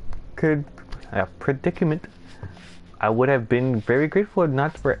predicament. I would have been very grateful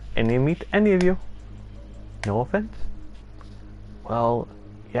not for meet any of you. No offense? Well,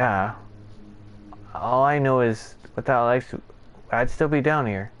 yeah. All I know is, without Alex, I'd still be down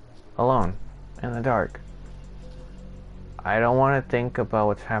here, alone, in the dark. I don't want to think about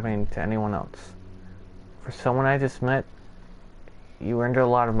what's happening to anyone else. For someone I just met, you earned a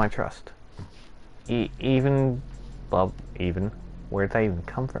lot of my trust. Even, well, where did that even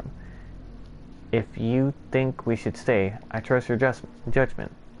come from? If you think we should stay, I trust your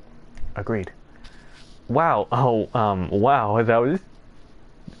judgment. Agreed. Wow. Oh, wow. That was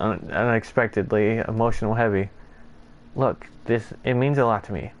unexpectedly emotional heavy. Look, it means a lot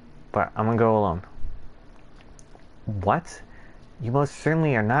to me, but I'm gonna go alone. What? You most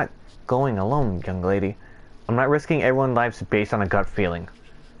certainly are not going alone, young lady. I'm not risking everyone's lives based on a gut feeling.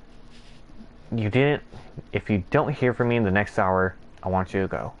 If you don't hear from me in the next hour, I want you to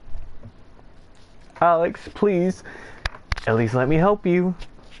go. Alex, please. At least let me help you.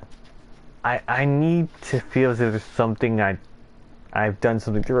 I need to feel as if there's something I've done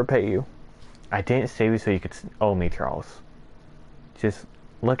something to repay you. I didn't save you so you could owe me, Charles. Just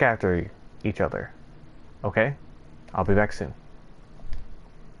look after each other. Okay? I'll be back soon.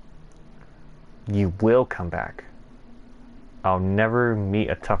 You will come back. I'll never meet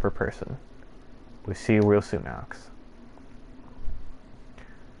a tougher person. We'll see you real soon, Alex.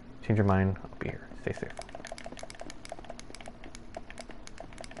 Change your mind. I'll be here. Stay safe.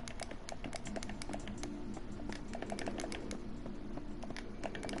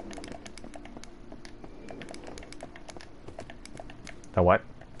 The what?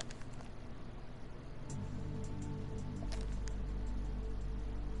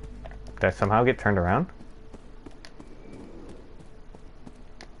 Did I somehow get turned around?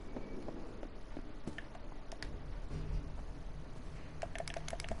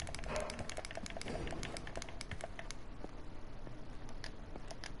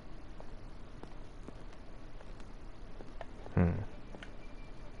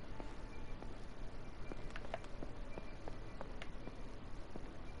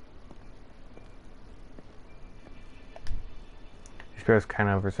 These girls kind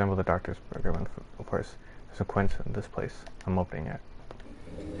of resemble the doctor's program, and of course, there's a coincidence in this place. I'm opening it.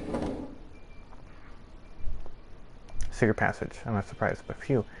 Secret passage. I'm not surprised, but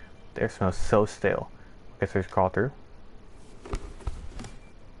phew, the air smells so stale. Guess I just crawl through.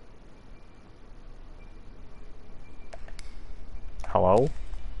 Hello?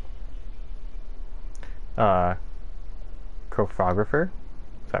 Cartographer?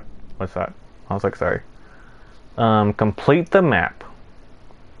 What's that? I was like, sorry. Complete the map.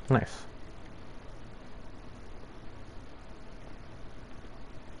 Nice.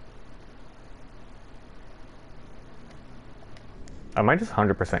 I might just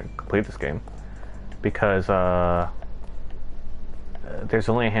 100% complete this game because there's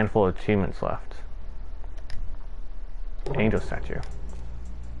only a handful of achievements left. Angel statue.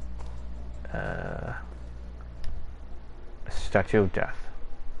 Statue of Death.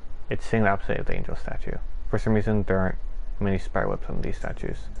 It's saying the opposite of the angel statue. For some reason, there aren't many spider webs on these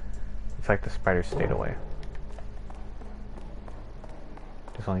statues. It's like the spiders stayed away.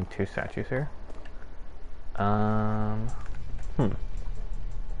 There's only 2 statues here.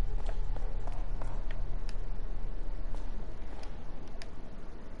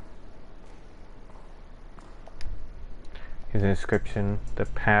 Here's an inscription. The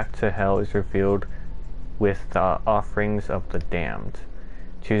path to hell is revealed with the offerings of the damned.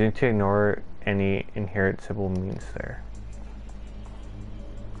 Choosing to ignore any inherent symbol means there.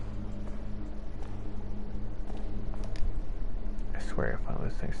 I swear if one of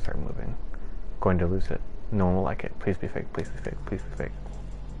those things start moving, I'm going to lose it. No one will like it. Please be fake, please be fake, please be fake.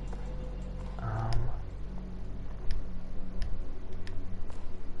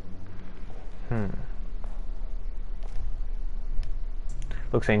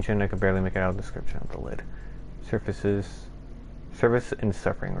 Looks ancient, I can barely make it out of the description of the lid. Service in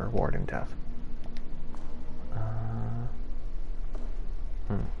suffering, reward in death.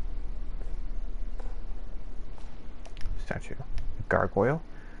 Statue. Gargoyle.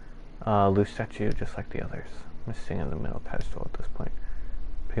 Loose statue, just like the others. Missing in the middle pedestal at this point.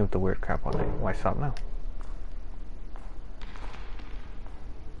 Picking up the weird crap all day. Why stop now?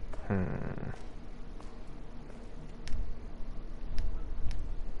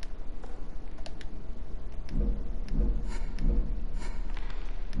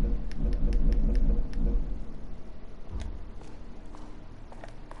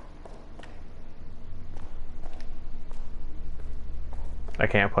 I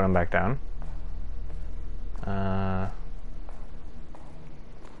can't put him back down.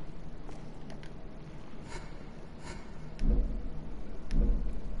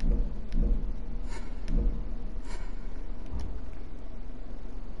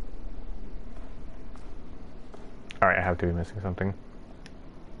 Alright, I have to be missing something.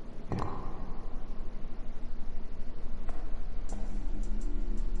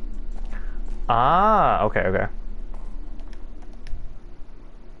 Ah, okay, okay.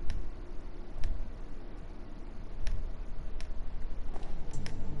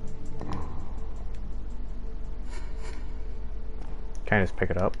 Can I just pick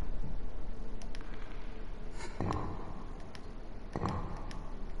it up?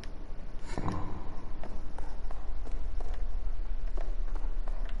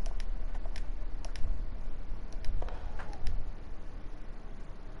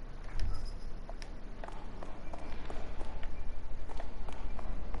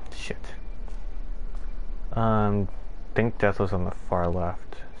 Shit. Think death was on the far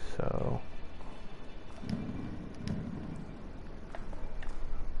left, so...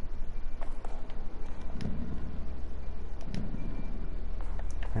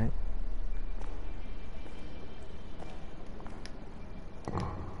 Right.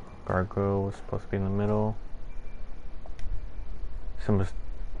 Gargoyle was supposed to be in the middle. Some was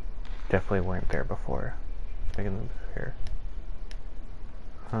definitely weren't there before. Making them here.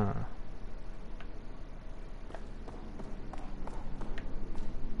 Huh.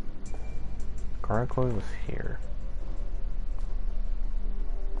 Gargoyle was here.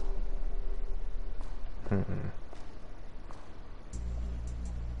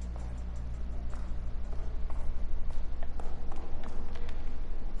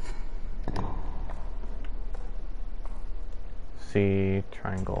 C,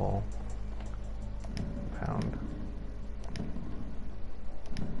 triangle, pound.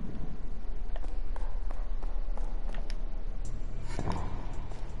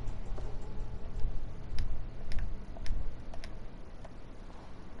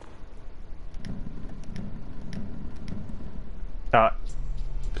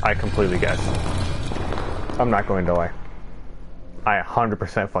 I completely guessed. I'm not going to lie. I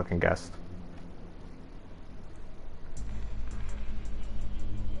 100% fucking guessed.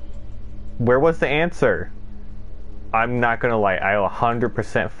 Where was the answer? I'm not gonna lie, I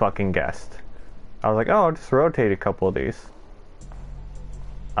 100% fucking guessed. I was like, oh, I'll just rotate a couple of these.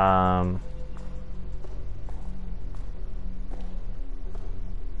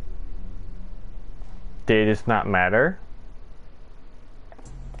 Did it just not matter?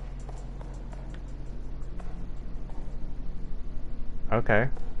 Okay.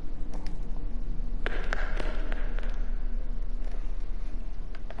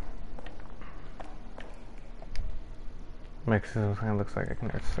 Makes it kind of looks like I can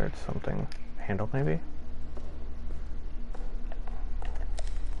insert something. Handle maybe?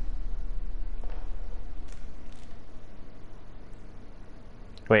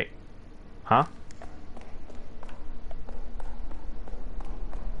 Wait. Huh?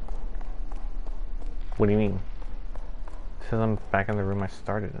 What do you mean? It says I'm back in the room I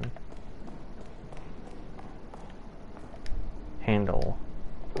started in. Handle.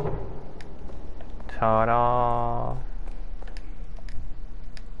 Ta-da!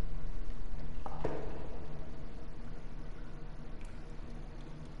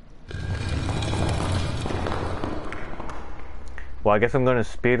 Well, I guess I'm gonna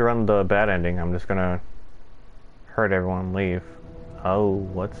speed run the bad ending. I'm just gonna hurt everyone and leave. Oh,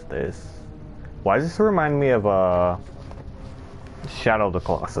 what's this? Why does this remind me of Shadow of the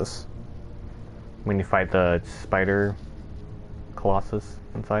Colossus? When you fight the spider Colossus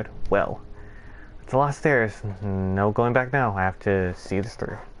inside? Well, it's a lot of stairs. No going back now. I have to see this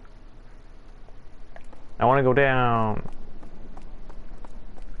through. I want to go down.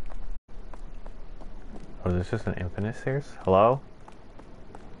 Oh, is this just an infinite stairs? Hello?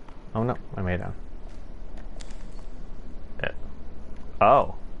 Oh no, I made it down. Yeah.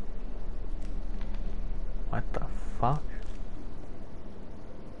 Oh. What the fuck?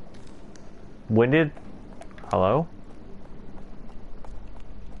 When did... Hello?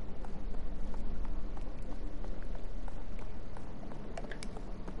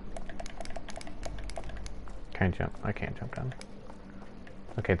 Can I jump? I can't jump down.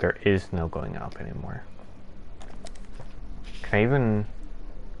 Okay, there is no going up anymore. Can I even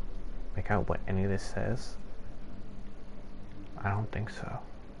make out what any of this says? I don't think so.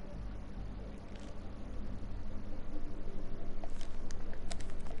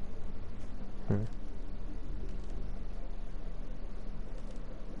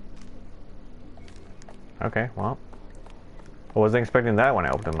 Okay, well. I wasn't expecting that when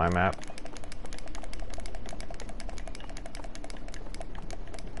I opened my map.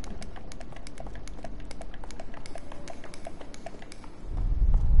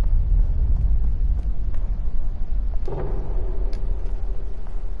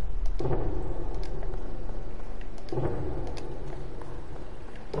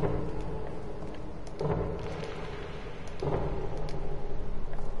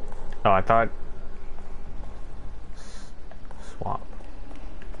 Oh, I thought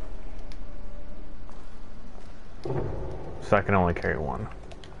so I can only carry one.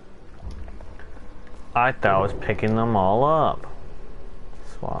 I thought I was picking them all up.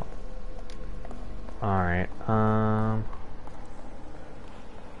 Swap. Alright,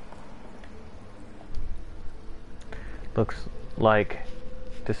 looks like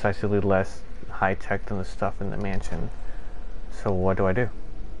decisively less high-tech than the stuff in the mansion. So what do I do?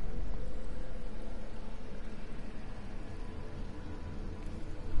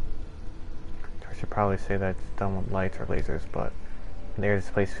 I should probably say that it's done with lights or lasers, but this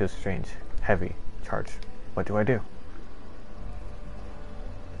place feels strange. Heavy. Charge. What do I do?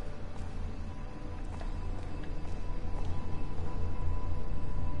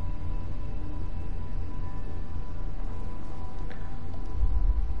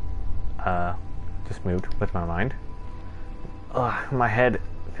 Just moved with my mind. Ugh, my head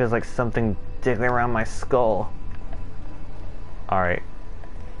feels like something digging around my skull. Alright.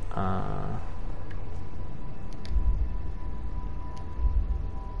 Do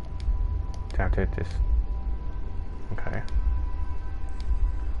I have to just... Okay.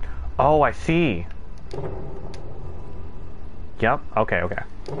 Oh, I see! Yep, okay.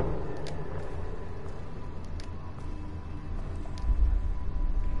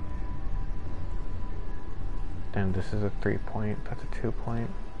 And this is a 3-point, that's a 2-point.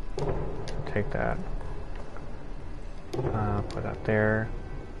 So take that. Put that there.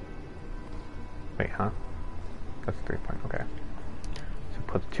 Wait, huh? That's a 3-point, okay. So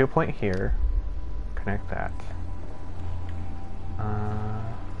put the 2-point here. Connect that.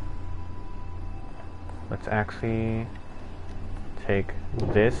 Let's actually take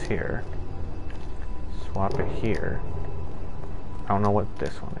this here. Swap it here. I don't know what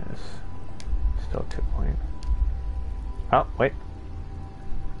this one is. Still 2-point. Oh, wait.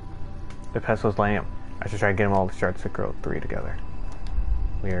 The pestil's lamp. I should try to get them all to start to grow 3 together.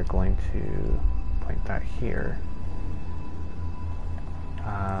 We are going to point that here.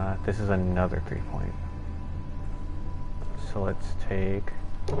 This is another 3-point. So let's take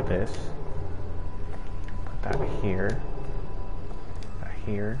this. Put that here. That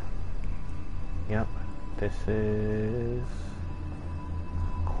here. Yep. This is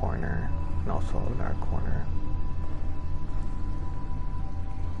corner. And also another corner.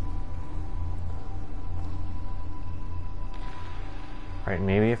 Alright,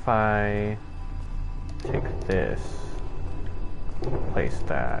 maybe if I take this, place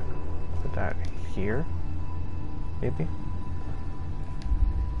that, put that here, maybe?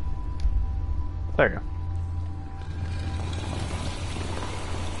 There you go.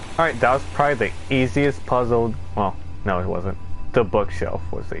 Alright, that was probably the easiest puzzle. Well, no it wasn't. The bookshelf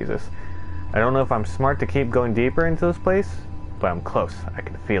was the easiest. I don't know if I'm smart to keep going deeper into this place, but I'm close. I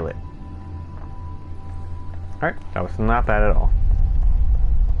can feel it. Alright, that was not bad at all.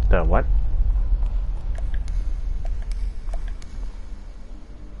 The what?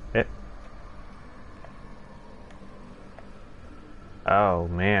 It. Oh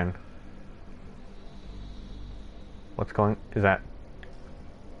man. What's going? Is that?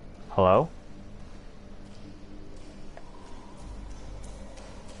 Hello?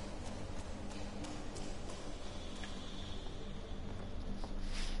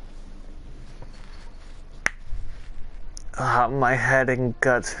 My head and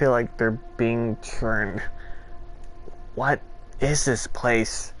guts feel like they're being churned. What is this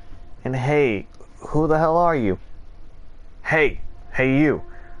place? And hey, who the hell are you? Hey you.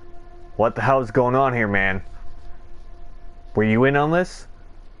 What the hell is going on here, man? Were you in on this?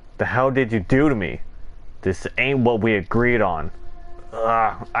 The hell did you do to me? This ain't what we agreed on.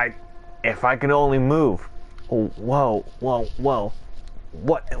 If I could only move. Whoa.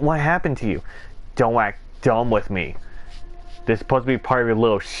 What happened to you? Don't act dumb with me. This is supposed to be part of your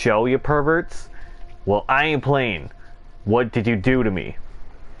little show, you perverts? Well, I ain't playing. What did you do to me?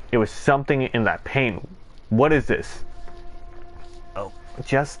 It was something in that paint. What is this? Oh,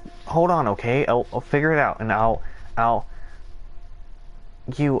 just hold on, okay? I'll figure it out, and I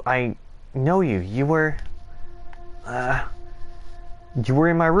know you. You were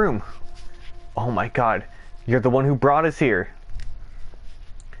in my room. Oh my god. You're the one who brought us here.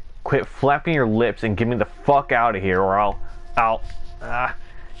 Quit flapping your lips and get me the fuck out of here, or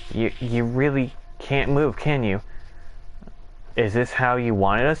you really can't move, can you? Is this how you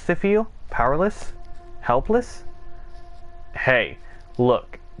wanted us to feel? Powerless? Helpless? Hey,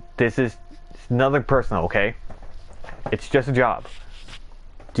 look, this is nothing personal, okay? It's just a job.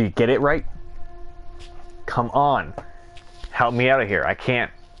 Do you get it right? Come on. Help me out of here. I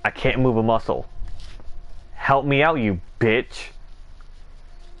can't move a muscle. Help me out, you bitch.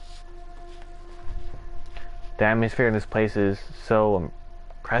 The atmosphere in this place is so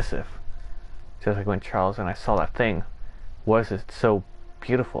impressive. Just like when Charles and I saw that thing. Was it so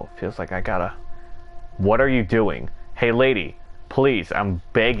beautiful? Feels like I gotta... What are you doing? Hey lady, please, I'm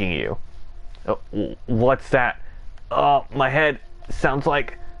begging you. Oh, what's that? Oh, my head. Sounds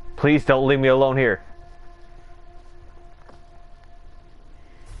like... Please don't leave me alone here.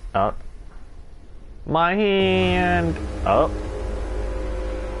 Oh. My hand. Oh.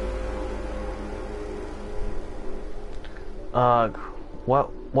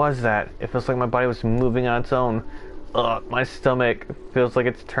 What was that? It feels like my body was moving on its own. My stomach feels like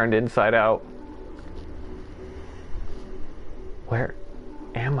it's turned inside out. Where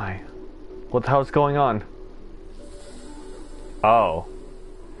am I? What the hell's going on? Oh.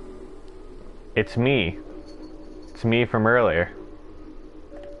 It's me. It's me from earlier.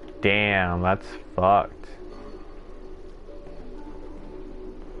 Damn, that's fucked.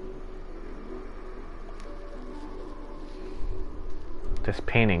 This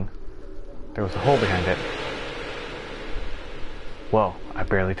painting. There was a hole behind it. Whoa, I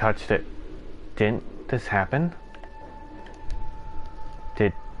barely touched it. Didn't this happen?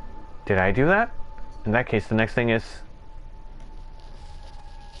 Did I do that? In that case, the next thing is...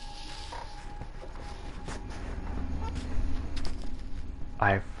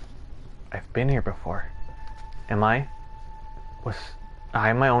 I've been here before. Was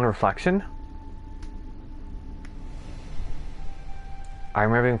I my own reflection? I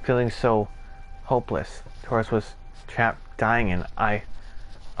remember feeling so hopeless. Taurus was trapped, dying, and I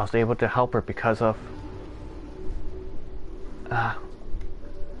was able to help her because of the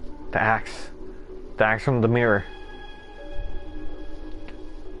axe. The axe from the mirror.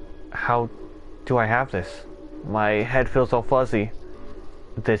 How do I have this? My head feels all fuzzy.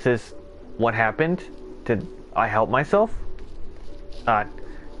 This is what happened? Did I help myself?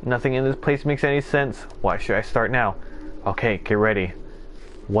 Nothing in this place makes any sense. Why should I start now? Okay, get ready.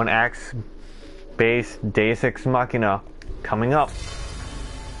 One axe base Deus Ex Machina coming up.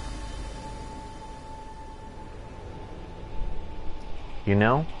 You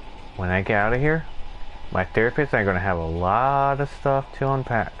know, when I get out of here, my therapists are going to have a lot of stuff to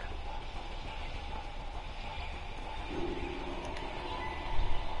unpack.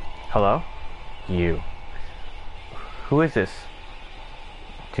 Hello? You. Who is this?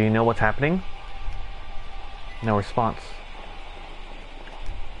 Do you know what's happening? No response.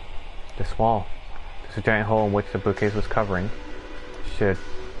 This wall. There's a giant hole in which the bookcase was covering. Should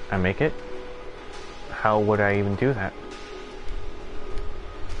I make it? How would I even do that?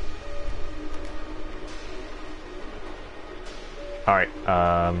 Alright,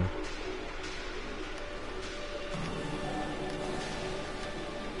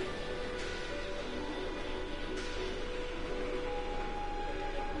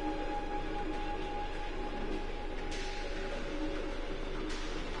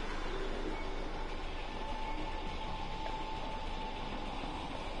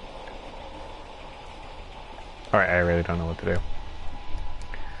 Alright, I really don't know what to do.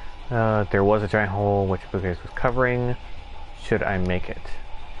 There was a giant hole which the bookcase was covering. Should I make it?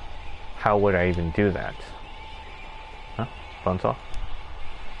 How would I even do that? Huh? Phone's off.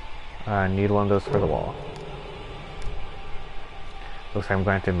 I need one of those for the wall. Looks like I'm going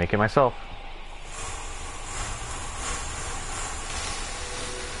to have to make it myself.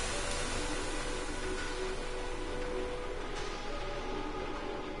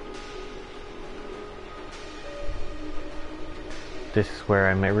 This is where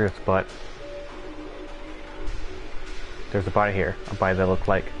I met Ruth, but there's a body here, a body that looked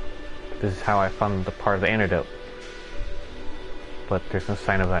like. This is how I found the part of the antidote. But there's no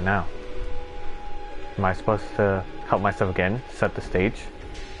sign of that now. Am I supposed to help myself again, set the stage?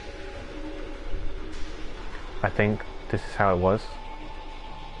 I think this is how it was.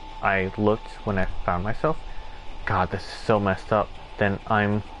 I looked when I found myself. God, this is so messed up. Then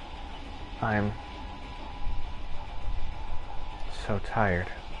I'm so tired.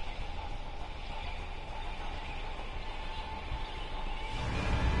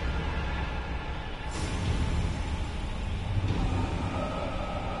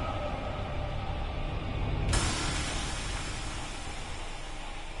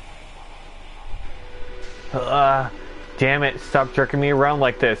 Damn it, stop jerking me around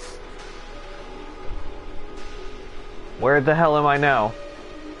like this. Where the hell am I now?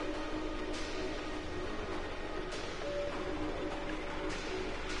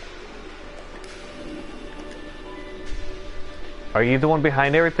 Are you the one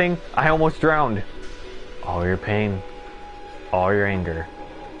behind everything? I almost drowned. All your pain, all your anger,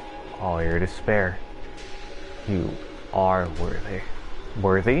 all your despair. You are worthy.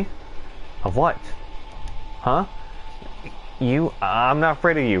 Worthy? Of what? Huh? I'm not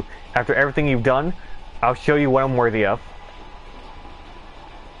afraid of you. After everything you've done, I'll show you what I'm worthy of.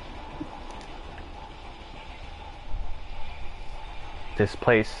 This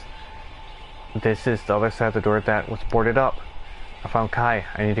place. This is the other side of the door that was boarded up. I found Kai.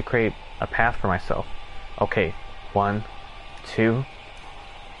 I need to create a path for myself. Okay, 1, 2.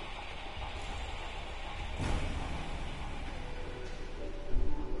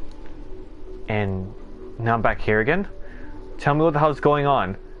 And now I'm back here again? Tell me what the hell's going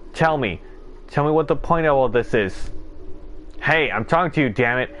on. Tell me. Tell me what the point of all this is. Hey, I'm talking to you,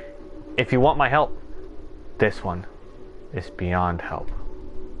 damn it. If you want my help. This one is beyond help.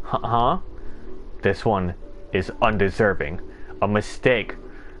 Huh? This one is undeserving. A mistake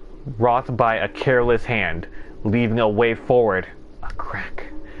wrought by a careless hand, leaving a way forward. A crack.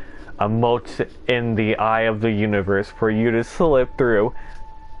 A mote in the eye of the universe for you to slip through.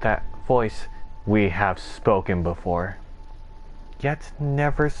 That voice we have spoken before. Yet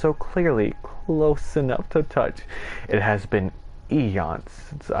never so clearly, close enough to touch. It has been eons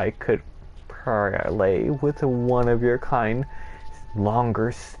since I could parley with one of your kind.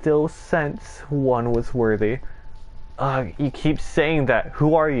 Longer still since one was worthy. You keep saying that.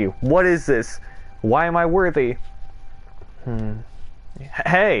 Who are you? What is this? Why am I worthy?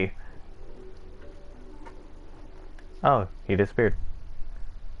 Hey! Oh, he disappeared.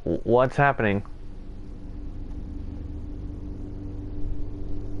 What's happening?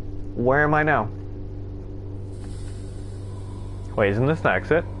 Where am I now? Wait, isn't this the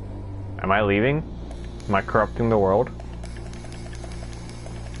exit? Am I leaving? Am I corrupting the world?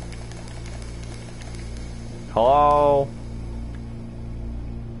 Hello?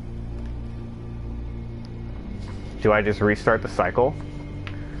 Do I just restart the cycle?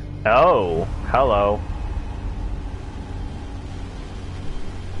 Oh, hello.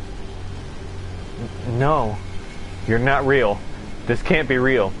 No, you're not real. This can't be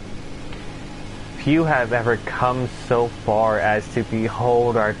real. Few have ever come so far as to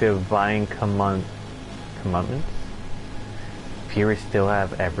behold our divine commandments. Few still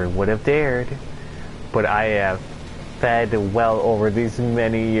have ever would have dared. But I have fed well over these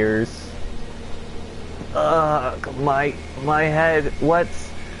many years. My head. What?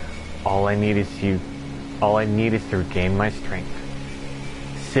 All I need is you. All I need is to regain my strength.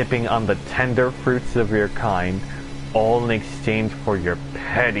 Sipping on the tender fruits of your kind, all in exchange for your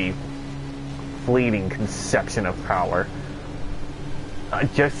petty, fleeting conception of power.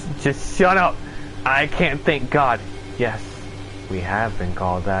 Just shut up. I can't thank God. Yes, we have been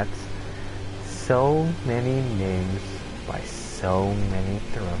called that. So many names by so many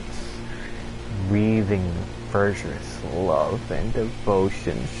throats, breathing virtuous love and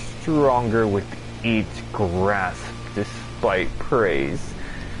devotion, stronger with each grasp despite praise,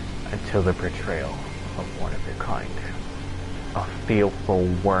 until the betrayal of one of your kind. A fearful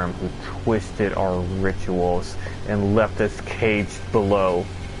worm who twisted our rituals and left us caged below.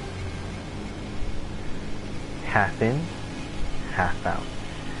 Half in, half out.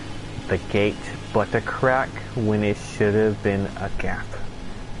 The gate but a crack when it should have been a gap.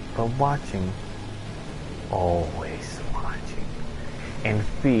 But watching, always watching, and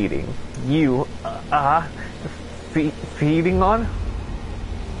feeding. You, feeding on?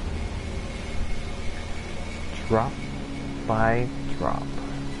 Drop by drop,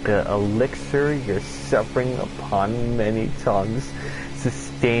 the elixir you're suffering upon many tongues,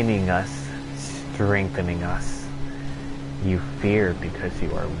 sustaining us, strengthening us. You fear because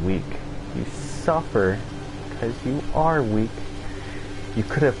you are weak. You suffer because you are weak. You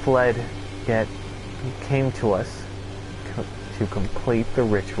could have fled, yet you came to us to complete the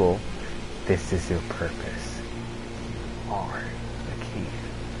ritual. This is your purpose. You are the key.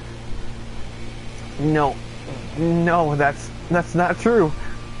 No, that's not true.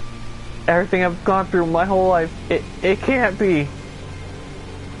 Everything I've gone through my whole life, it can't be.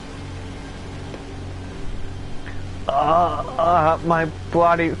 My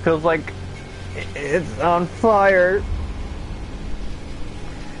body feels like it's on fire.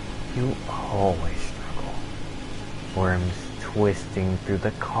 You always struggle. Worms twisting through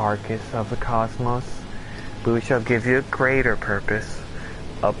the carcass of the cosmos. But we shall give you a greater purpose.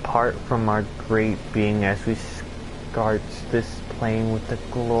 Apart from our great being as we scorch this plane with the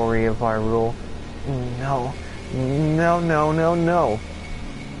glory of our rule. No.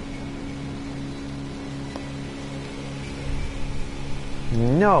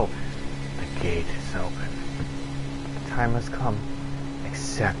 No! The gate is open. The time has come.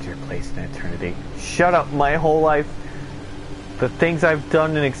 Accept your place in eternity. Shut up, my whole life. The things I've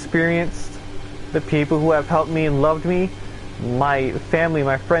done and experienced, the people who have helped me and loved me, my family,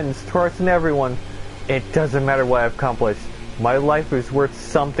 my friends, Taurus and everyone. It doesn't matter what I've accomplished. My life is worth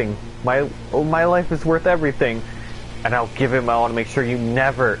something. My life is worth everything. And I'll give it my all to make sure you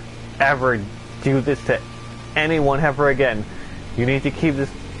never, ever do this to anyone ever again. You need to keep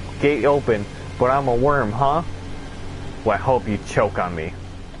this gate open, but I'm a worm, huh? Well, I hope you choke on me.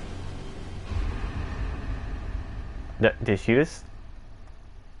 Did she just...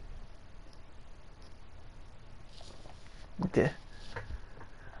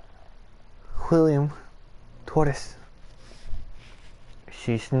 William Torres.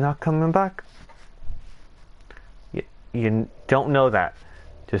 She's not coming back. You don't know that.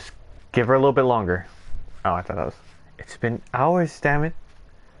 Just give her a little bit longer. Oh, I thought that was... It's been hours, damn it.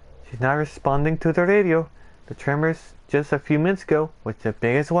 She's not responding to the radio. The tremors just a few minutes ago was the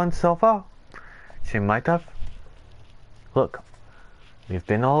biggest one so far. She might have... Look, we've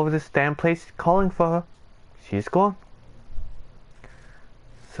been all over this damn place calling for her. She's gone.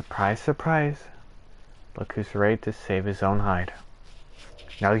 Surprise, surprise. Look who's ready to save his own hide.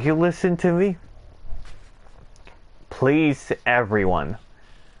 Now you listen to me. Please, everyone.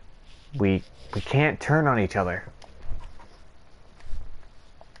 We can't turn on each other.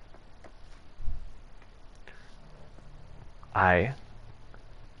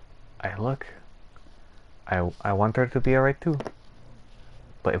 Look. I want her to be alright too.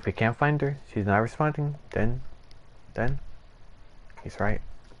 But if we can't find her, she's not responding, then he's right.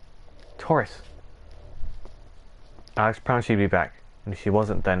 Taurus. Alex promised she'd be back, and she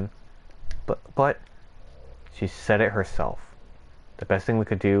wasn't then. But she said it herself. The best thing we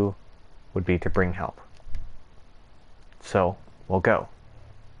could do would be to bring help. So we'll go,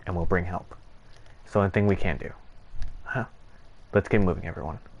 and we'll bring help. It's the only thing we can do. Huh. Let's get moving,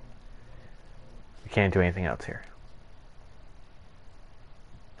 everyone. We can't do anything else here.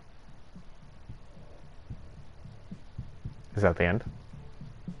 Is that the end?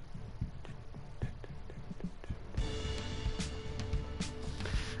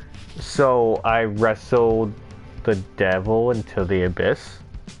 So I wrestled the devil into the abyss.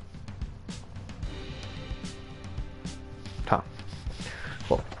 Huh.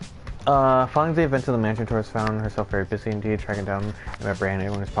 Well, following the events of the mansion, Taurus found herself very busy indeed, tracking down and apprehending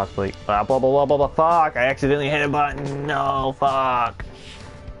anyone who's possibly blah blah blah blah blah. Fuck! I accidentally hit a button. No, fuck.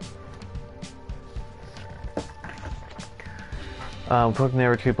 Cook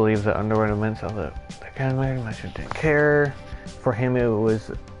never to believe that underwhelmance of the kind of mansion didn't care. For him, it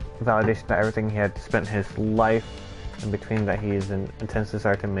was validation that everything he had spent his life in between, that he is an intense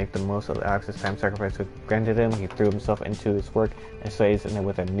desire to make the most of Alex's time sacrifice granted him. He threw himself into his work and stays in it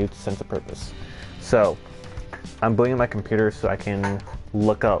with a new sense of purpose. So I'm booting my computer so I can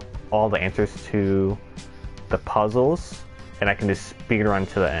look up all the answers to the puzzles, and I can just speed run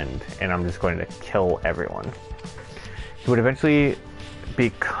to the end, and I'm just going to kill everyone. He would eventually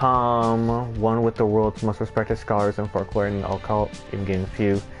become one with the world's most respected scholars in folklore and occult, and gain a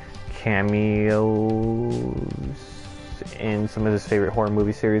few cameos in some of his favorite horror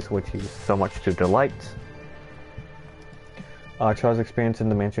movie series, which he was so much to delight. Charles' experience in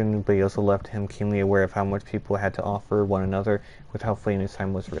the mansion, but he also left him keenly aware of how much people had to offer one another, with how fleeting his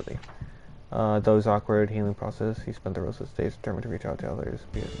time was really. Those awkward healing process, he spent the rest of his days determined to reach out to others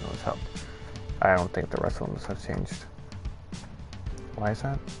because no one's help. I don't think the rest of them have changed. Why is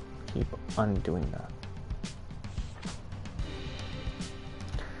that? Keep undoing that.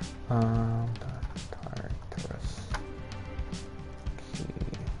 Tartarus key.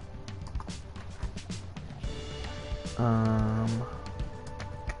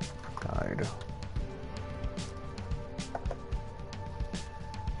 Guide.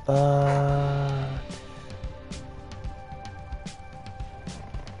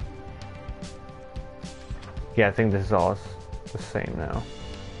 Yeah, I think this is all the same now.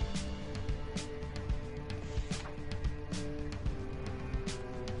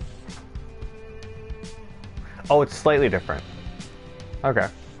 Oh, it's slightly different. Okay.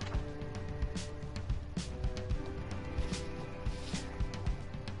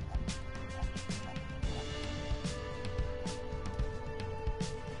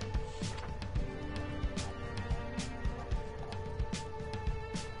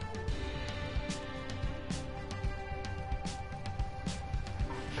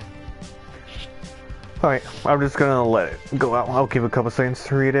 Alright, I'm just gonna let it go out. I'll give a couple seconds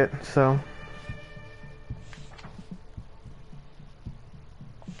to read it, so.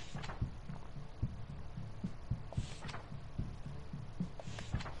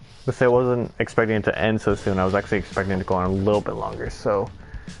 I wasn't expecting it to end so soon. I was actually expecting it to go on a little bit longer, so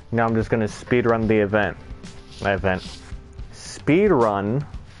now I'm just gonna speed run the speed run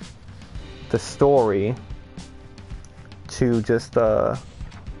the story to just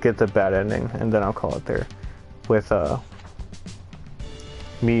get the bad ending, and then I'll call it there. With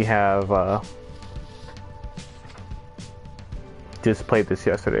me have just played this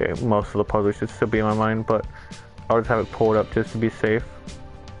yesterday. Most of the puzzles should still be in my mind, but I'll just have it pulled up just to be safe.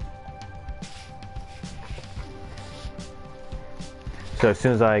 So as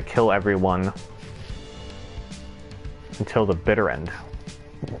soon as I kill everyone until the bitter end,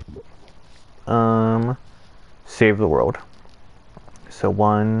 save the world. So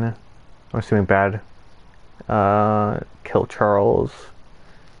one, I'm assuming bad, kill Charles,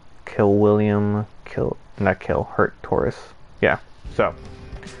 kill William, hurt Taurus. Yeah, so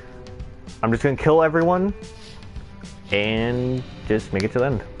I'm just gonna kill everyone and just make it to the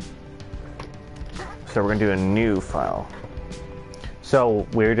end. So we're gonna do a new file. So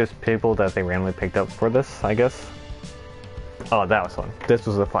we're just people that they randomly picked up for this, I guess. Oh, that was fun. This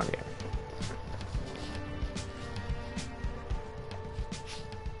was a fun game.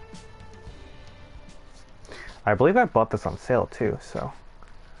 I believe I bought this on sale too, so.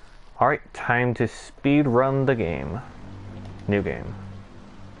 Alright, time to speed run the game. New game.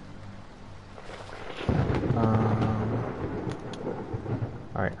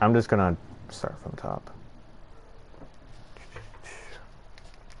 Alright, I'm just gonna start from the top.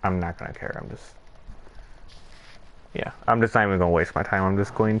 I'm not gonna care, I'm just not even gonna waste my time. I'm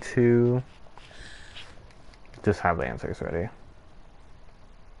just going to just have the answers ready.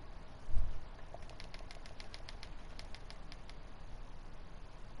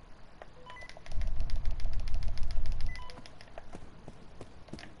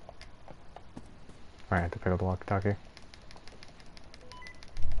 Alright, I have to pick up the walkie-talkie.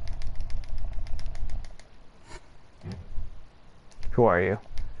 Who are you?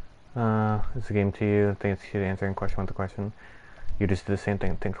 It's a game to you. Thanks to answering question with the question. You just did the same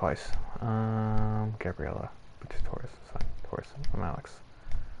thing. Think twice. Gabriella. Which is Taurus. It's fine. Taurus. I'm Alex.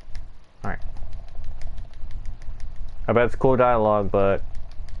 Alright. I bet it's cool dialogue, but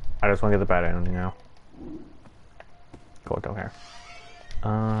I just want to get the bad ending now. Cool, don't care.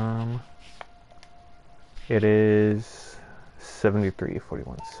 It is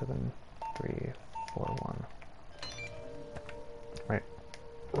 7341. 7341. Right.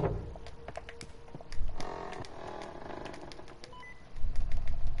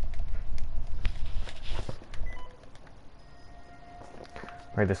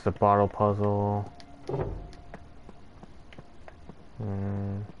 Right, this is the bottle puzzle.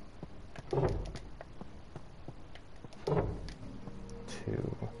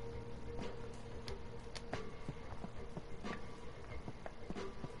 Two.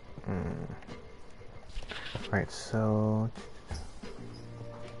 Right, so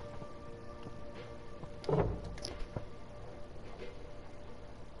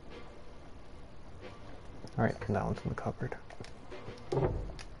alright, that one's in the cupboard.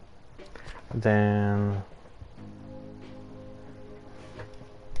 Then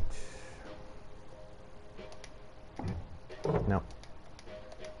no.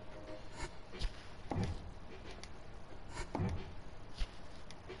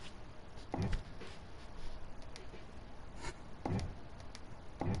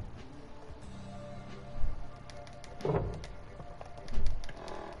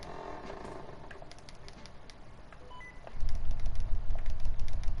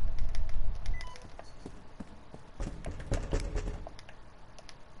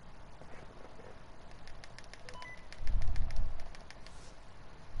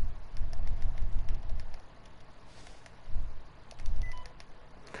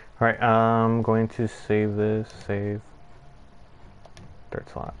 Alright, I'm going to save this, save third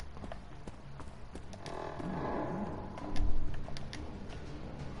slot.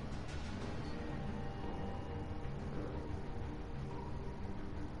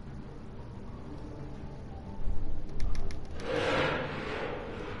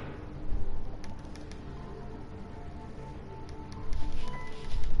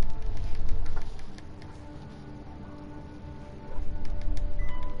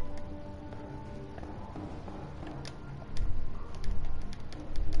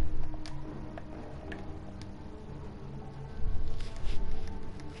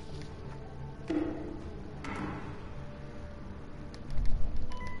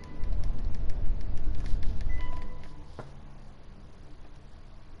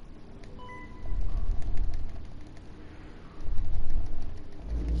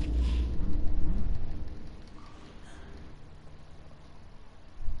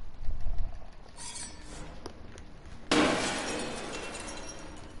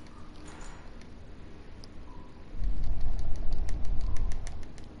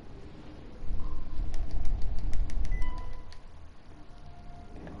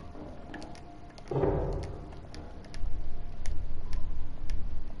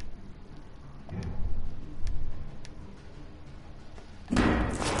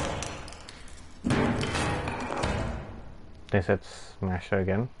 They said smash it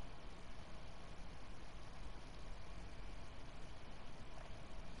again.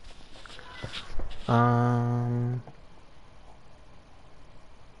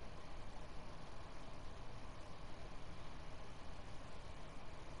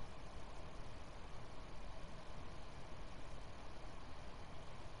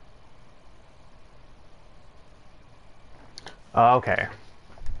 Okay. I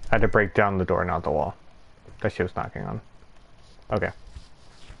had to break down the door, not the wall that she was knocking on. Okay.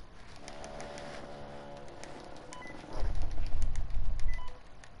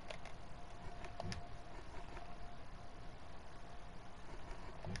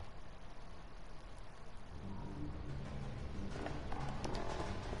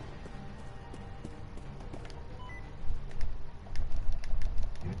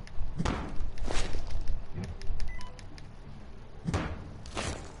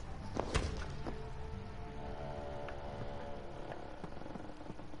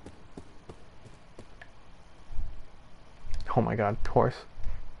 Oh my god, horse.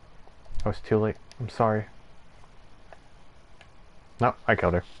 I was too late. I'm sorry. No, I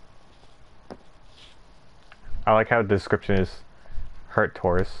killed her. I like how the description is hurt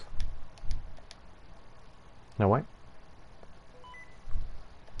Taurus. No, what?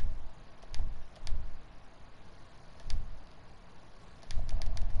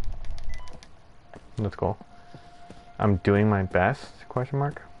 That's cool. I'm doing my best, question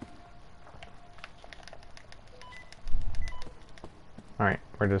mark. Alright,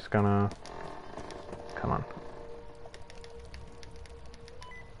 we're just gonna... Come on.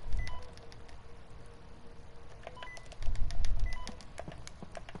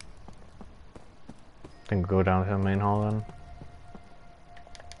 Then go down to the main hall then.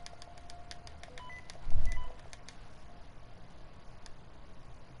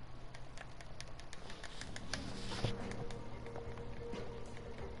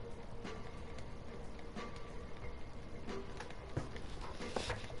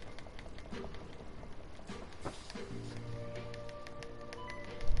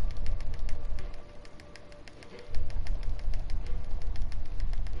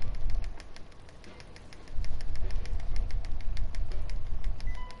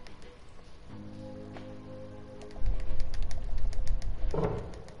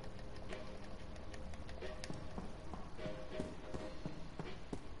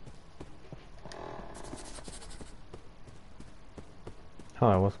 Oh,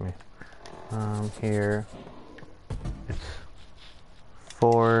 that was me. Here. It's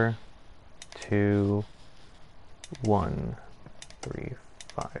 4, 2, 1, 3,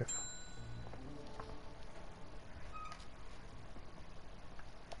 5.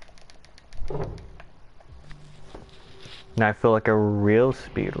 Now I feel like a real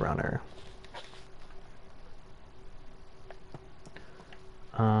speedrunner.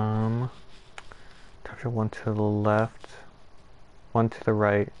 Touch 1 to the left, 1 to the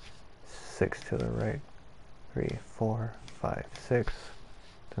right, 6 to the right, 3, 4, 5, 6,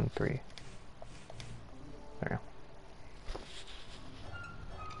 then 3. There.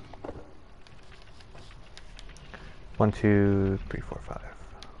 1, 2, 3, 4, 5.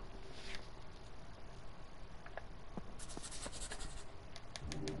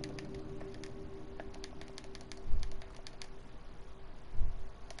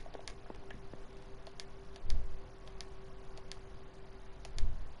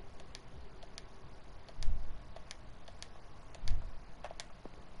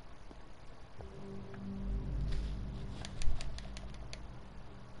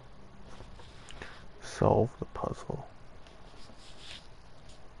 Solve the puzzle.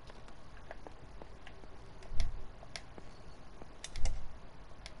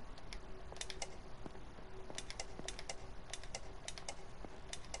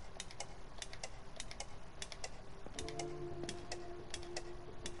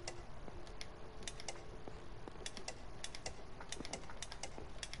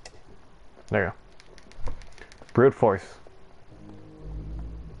 There you go. Brute force.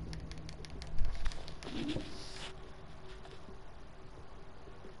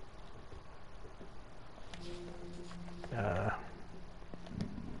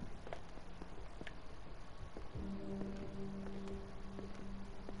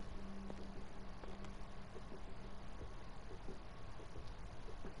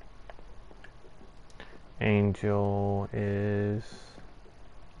 Angel is...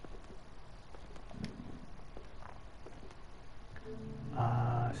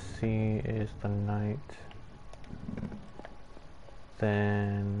 C is the knight.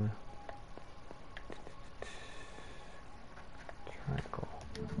 Then... triangle.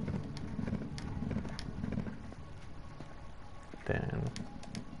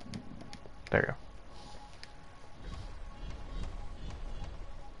 There you go.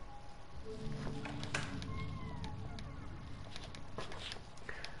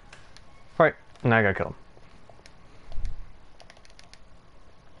 Alright, now I gotta kill him.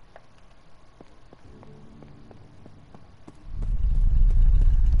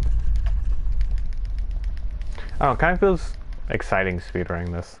 I don't know, it kind of feels exciting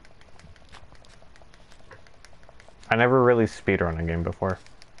speedrunning this. I never really speedrun a game before.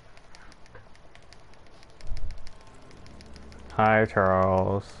 Hi,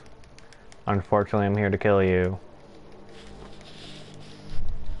 Charles. Unfortunately, I'm here to kill you.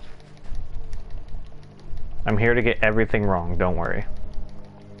 I'm here to get everything wrong, don't worry.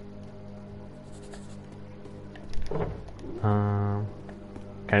 Can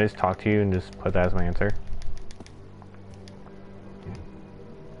I just talk to you and just put that as my answer?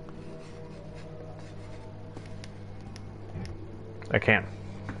 I can.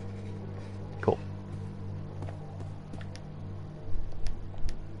 Cool.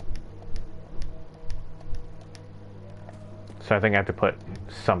 So I think I have to put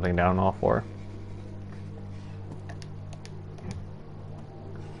something down all four.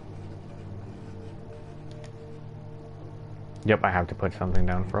 Yep, I have to put something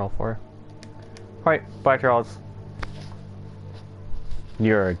down for all four. Alright, bye Charles.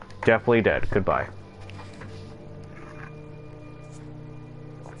 You're definitely dead. Goodbye.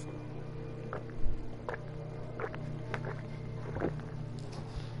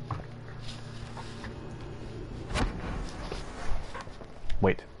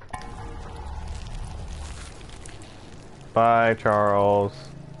 Wait. Bye, Charles.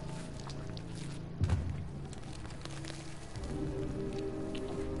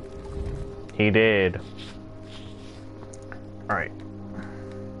 He did. Alright.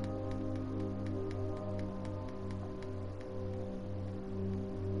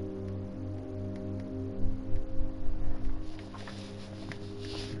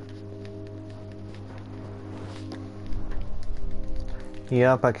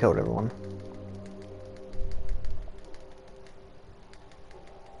 Yep, I killed everyone.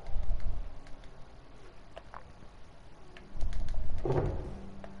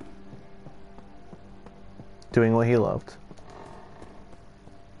 Doing what he loved.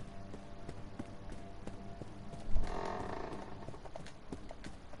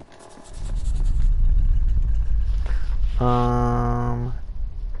 Um,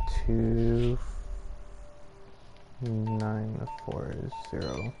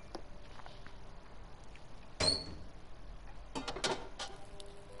 2940.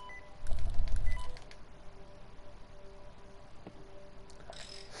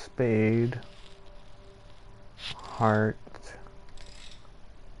 Spade. Heart,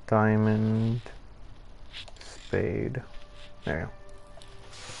 diamond, spade. There you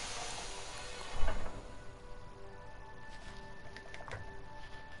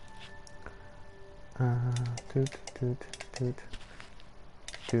go. Doot, doot, doot,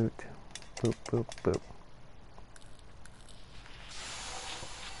 doot, boop, boop, boop.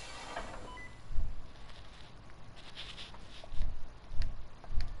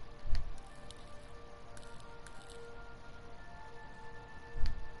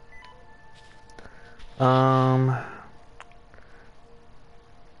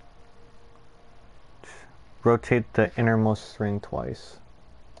 Rotate the innermost ring twice.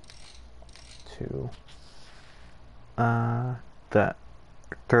 To the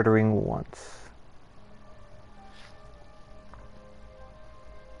third ring once.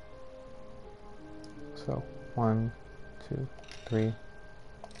 So 1, 2, 3.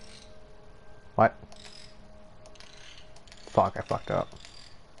 What? Fuck, I fucked up.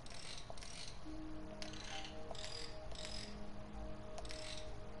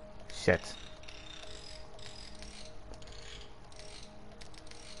 Shit.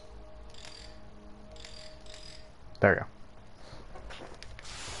 There you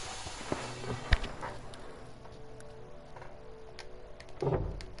go.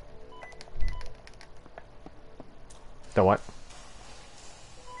 The what?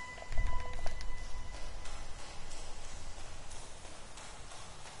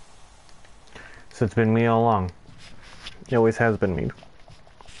 So it's been me all along. It always has been me.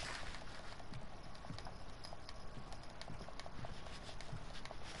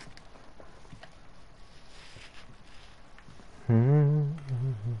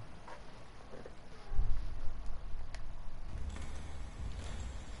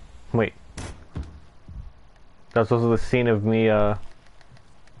 Wait. That's also the scene of me,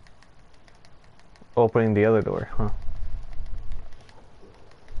 opening the other door, huh?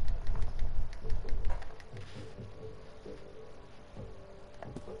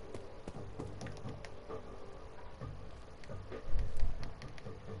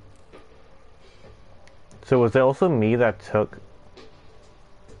 So was it also me that took...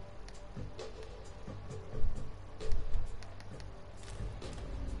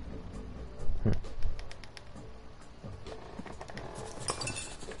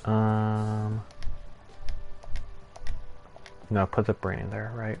 No, put the brain in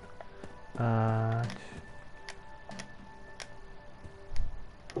there, right?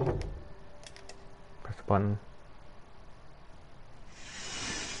 Press the button.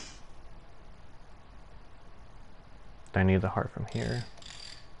 I need the heart from here.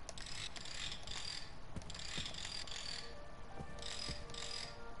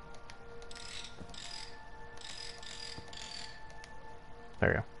 There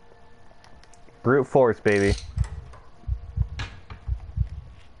we go. Brute force, baby.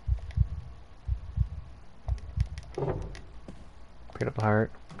 Pick up the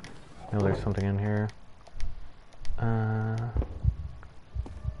heart. I know there's something in here.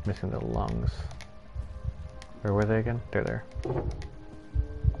 Missing the lungs. Where were they again? They're there.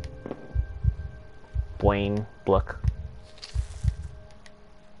 Blaine, Bluck.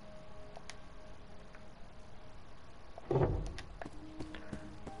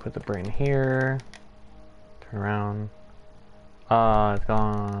 Put the brain here. Turn around. Ah, it's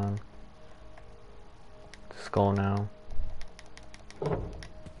gone. Skull now. Put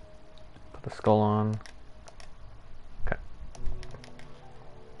the skull on. Okay.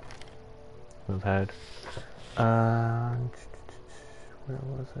 Move head. Where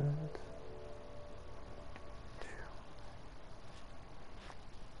was it?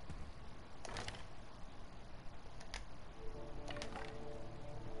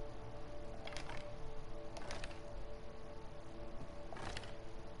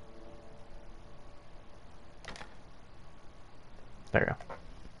 There we go.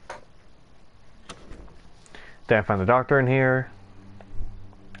 Then I find the doctor in here.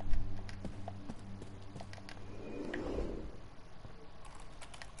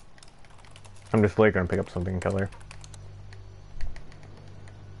 I'm just like gonna pick up something and kill her.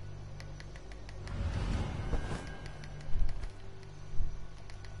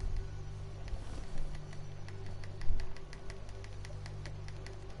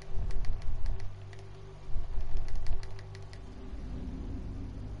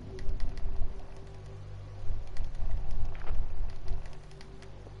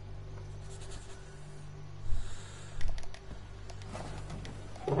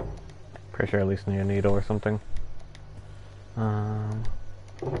 Pretty sure I at least need a needle or something. Can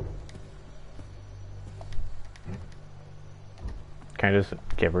I just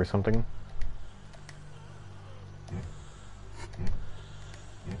give her something?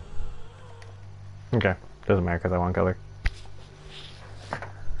 Okay, doesn't matter because I want color.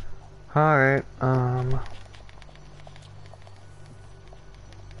 Alright,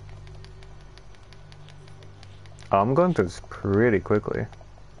 I'm going through this pretty quickly.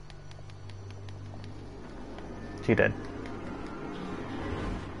 She did.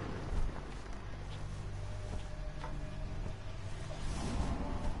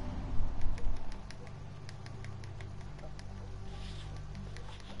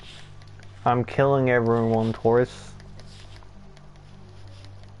 I'm killing everyone, Taurus.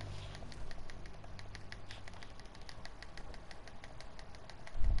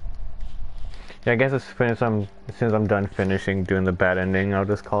 Yeah, I guess as soon as I'm done finishing doing the bad ending, I'll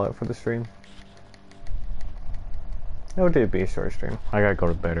just call it for the stream. It would be a short stream. I gotta go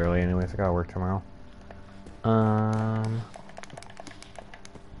to bed early anyways, I gotta work tomorrow.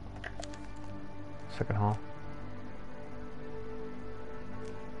 Second hall.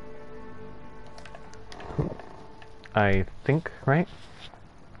 I think, right?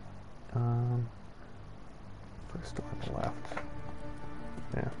 First door on the left.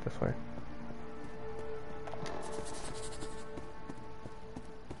 Yeah, this way.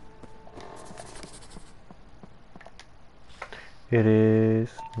 It is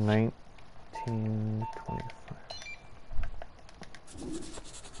 1925.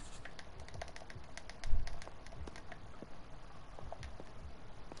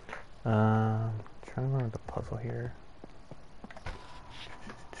 Trying to remember the puzzle here.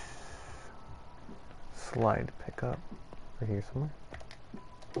 Slide pickup. Right here somewhere.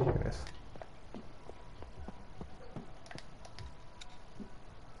 Here it is.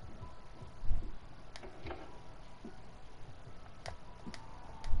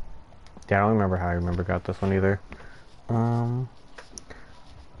 Yeah, I don't remember how I got this one either.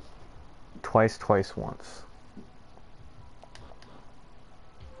 Twice, once.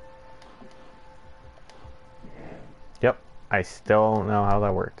 Yep, I still don't know how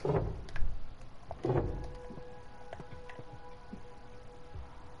that worked.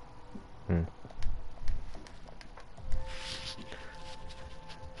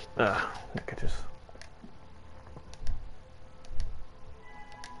 I could just...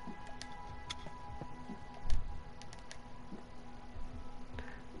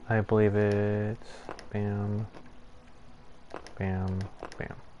 I believe it's bam, bam,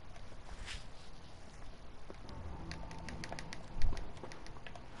 bam.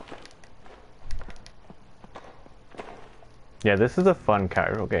 Yeah, this is a fun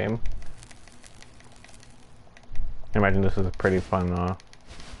casual game. I imagine this is a pretty fun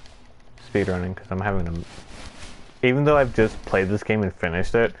speedrunning because I'm having a... Even though I've just played this game and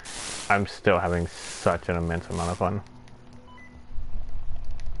finished it, I'm still having such an immense amount of fun.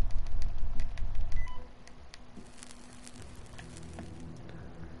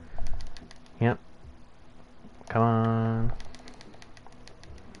 Yep. Come on.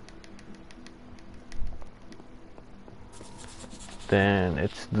 Then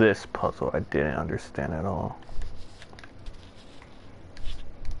it's this puzzle I didn't understand at all.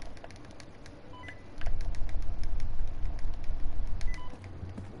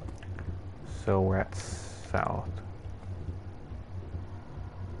 So we're at south.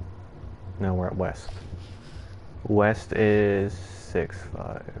 No, we're at west. West is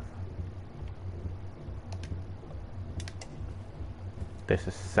 6-5. This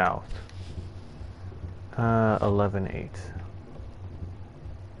is south. 11-8.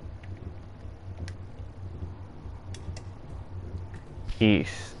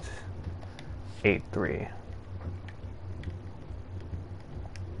 East 8-3.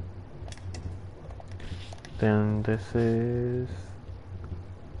 Then this is...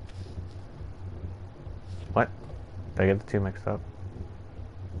 What? Did I get the two mixed up?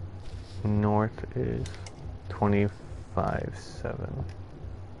 North is 25-7.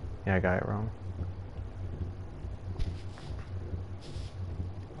 Yeah, I got it wrong.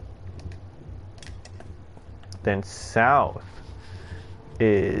 Then south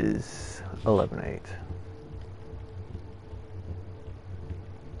is 11-8.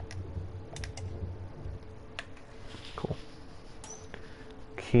 Cool.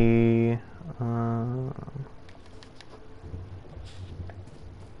 Key.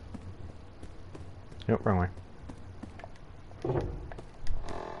 Nope, wrong way.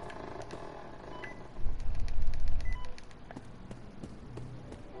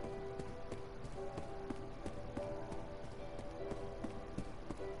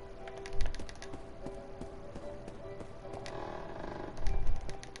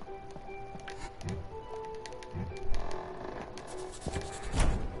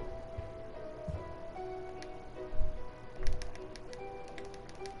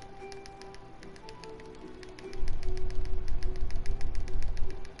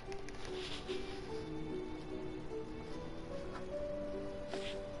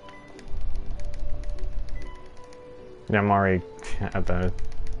 Yeah, I'm already at the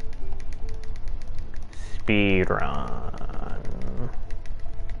speed run. I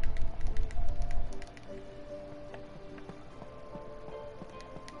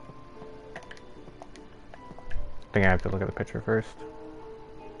think I have to look at the picture first.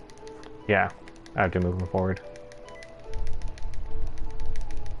 Yeah, I have to move them forward.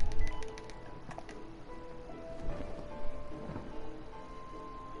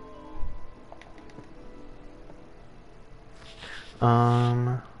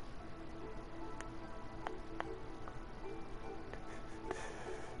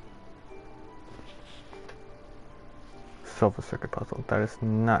 Solve a circuit puzzle. That does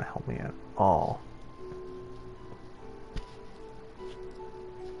not help me at all.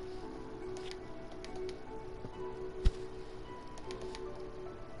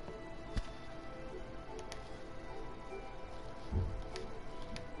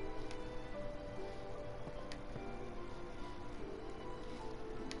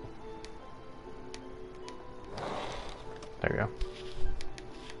 There we go.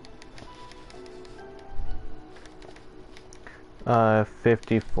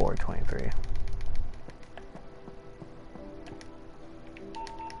 54-23.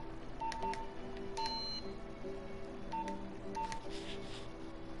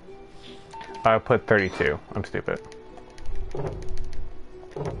 I put 32. I'm stupid.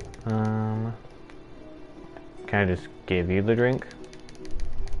 Can I just give you the drink?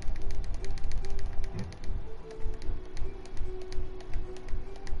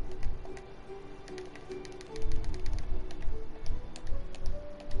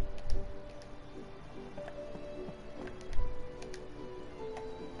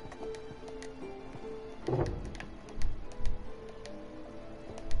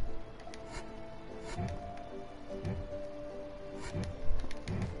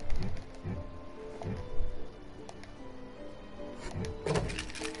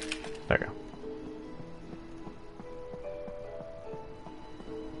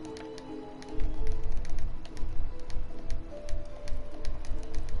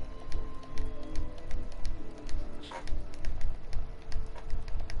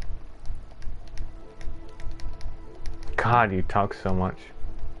 God, you talk so much.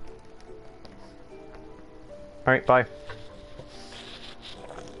 Alright, bye.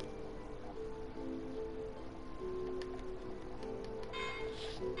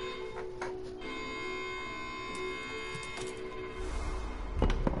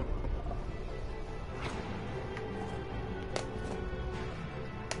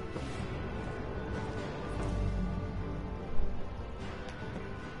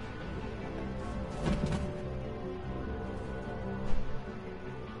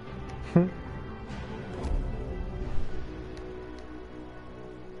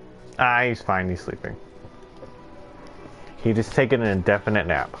 Ah, he's fine, he's sleeping. He just taking an indefinite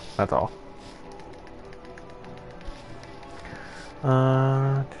nap, that's all.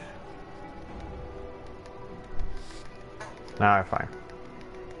 Now I'm fine.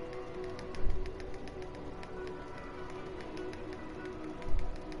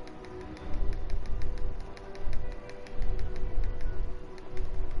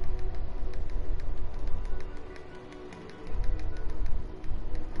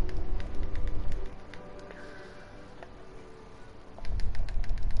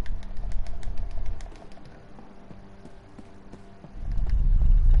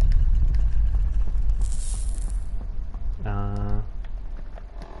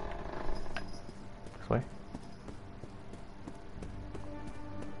 This way.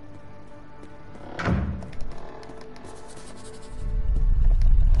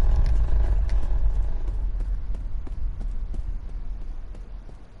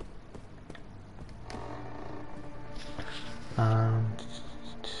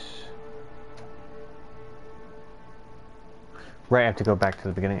 Right, I have to go back to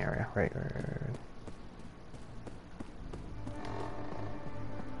the beginning area. Right.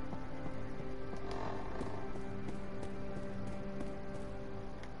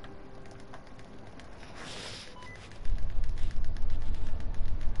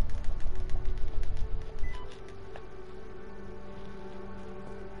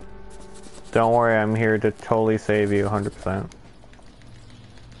 Don't worry, I'm here to totally save you 100%.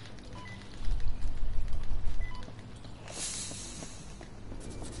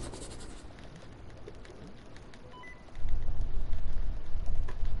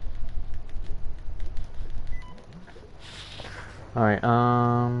 Alright,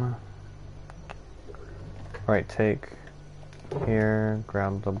 Alright, take here,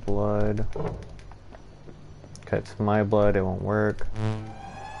 grab the blood. Okay, it's my blood, it won't work.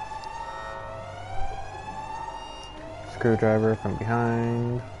 Screwdriver from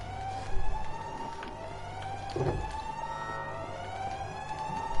behind.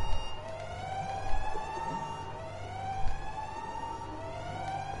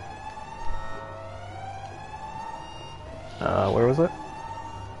 Where was it?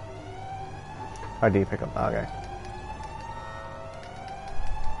 How do you pick up? Okay.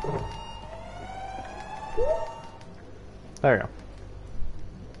 There we go.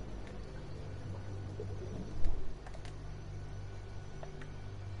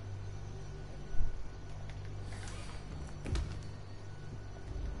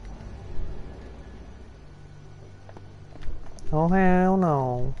 Oh hell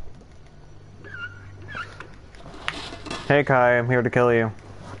no. Hey Kai, I'm here to kill you.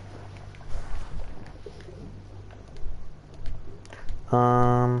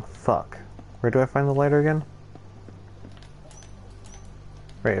 Fuck. Where do I find the lighter again?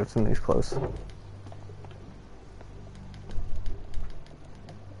 Right, it's in these clothes.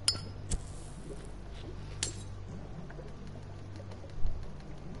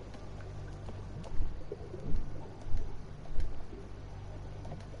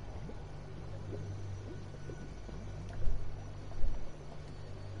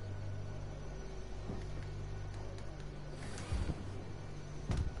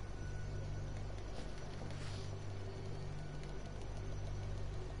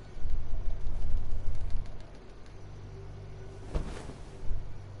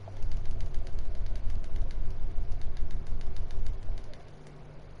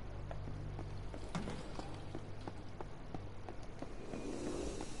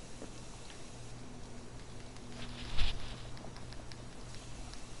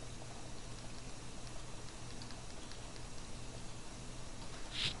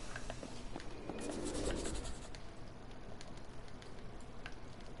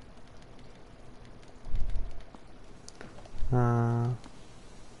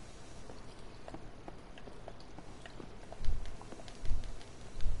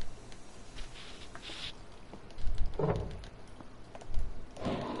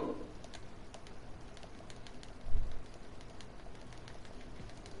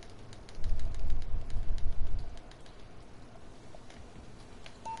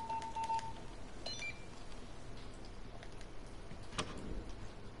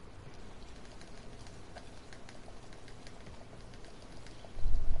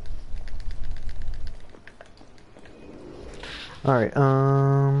 Alright,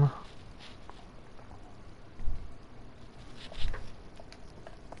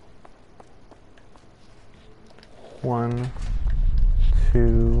 1,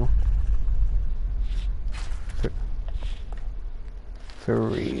 2,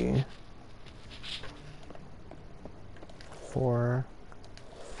 3, 4,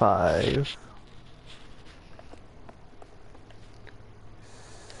 5,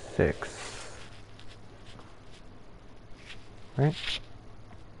 6. Right?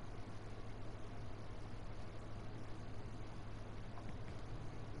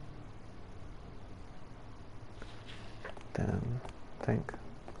 Then think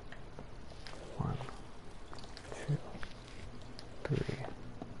 1, 2, 3.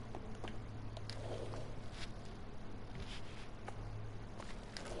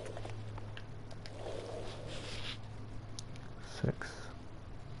 6.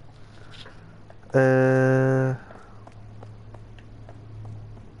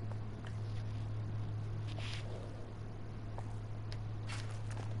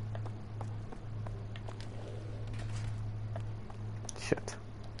 Shit.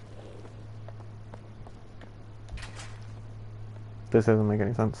 This doesn't make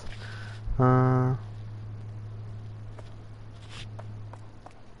any sense.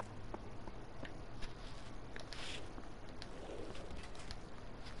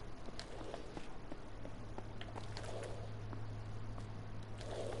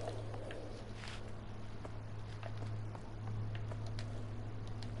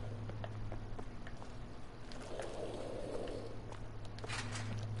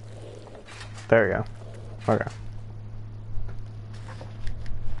 There we go. Okay.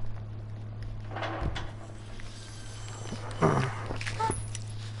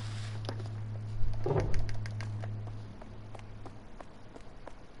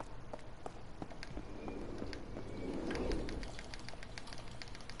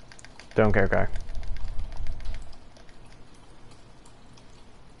 Don't care, guy.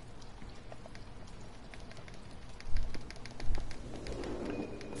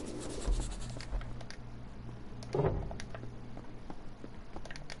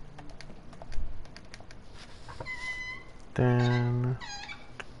 Then,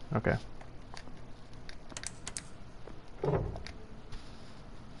 okay.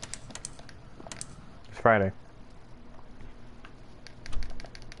 It's Friday.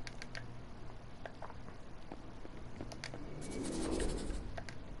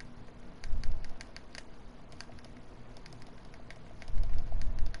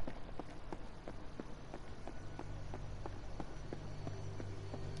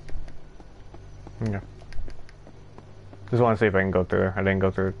 Yeah. Just want to see if I can go through there. I didn't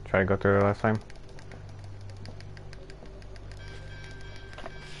try to go through there last time.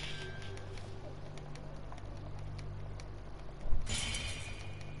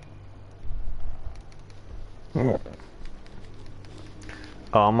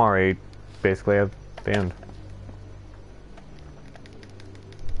 Oh, I'm already basically at the end.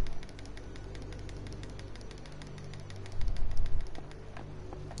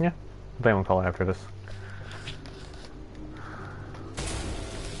 Yeah, I think I'll call it after this.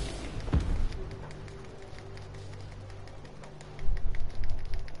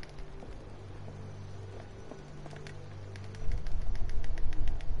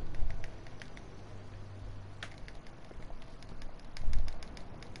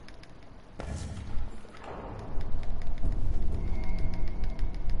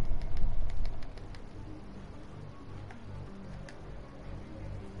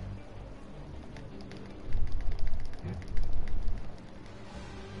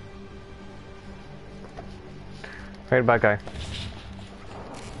 Right back, guy.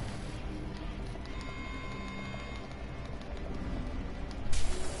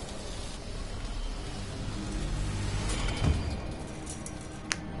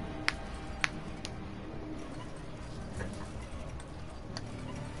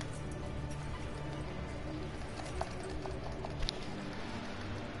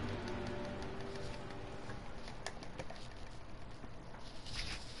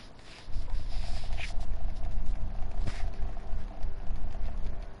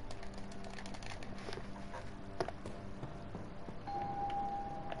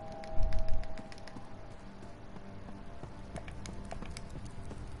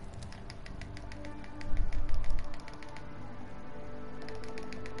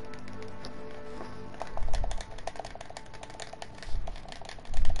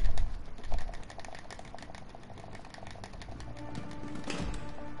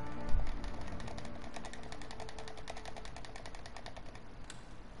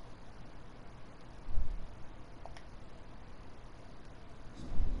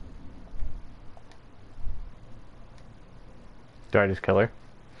 Do I just kill her?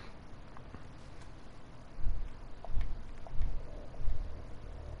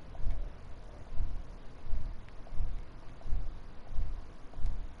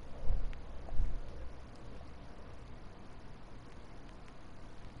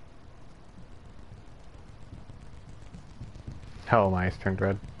 Oh, my eyes turned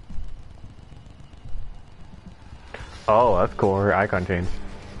red. Oh, that's cool. Her icon changed.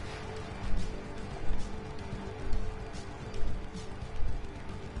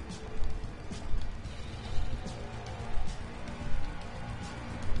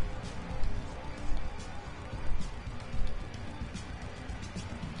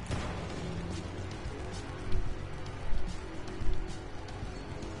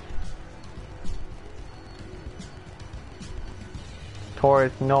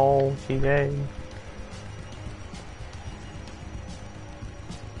 Taurus, no, CJ.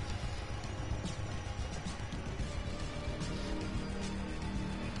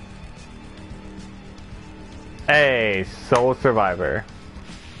 Hey, Soul Survivor.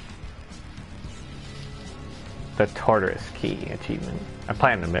 The Tartarus Key achievement. I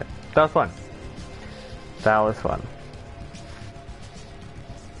planned it. That was fun. That was fun.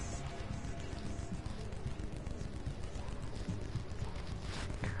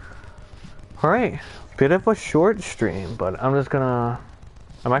 Alright, bit of a short stream, but I'm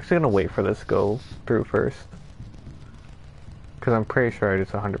actually gonna wait for this to go through first. Because I'm pretty sure I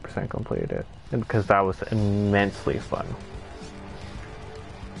just 100% completed it. And because that was immensely fun.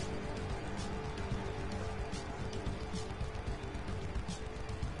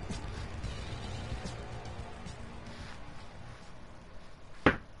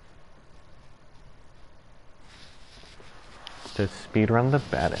 Just speedrun the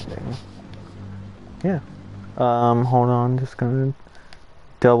bad ending. Yeah. Hold on, just gonna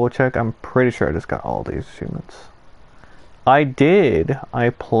double check. I'm pretty sure I just got all these achievements. I did. I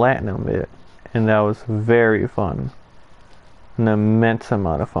platinumed it, and that was very fun. An immense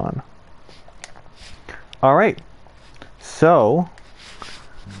amount of fun. Alright. So,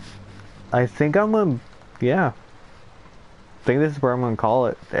 I think I'm gonna, yeah. I think this is where I'm gonna call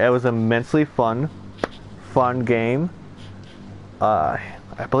it. It was immensely fun game.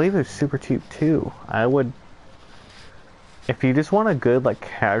 I believe it was super cheap too. I would, if you just want a good like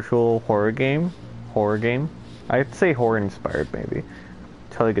casual horror game, I'd say horror inspired maybe,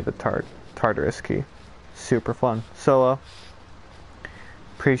 until you get the Tartarus Key. Super fun. So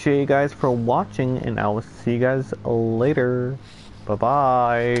appreciate you guys for watching, and I will see you guys later. Bye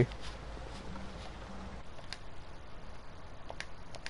bye.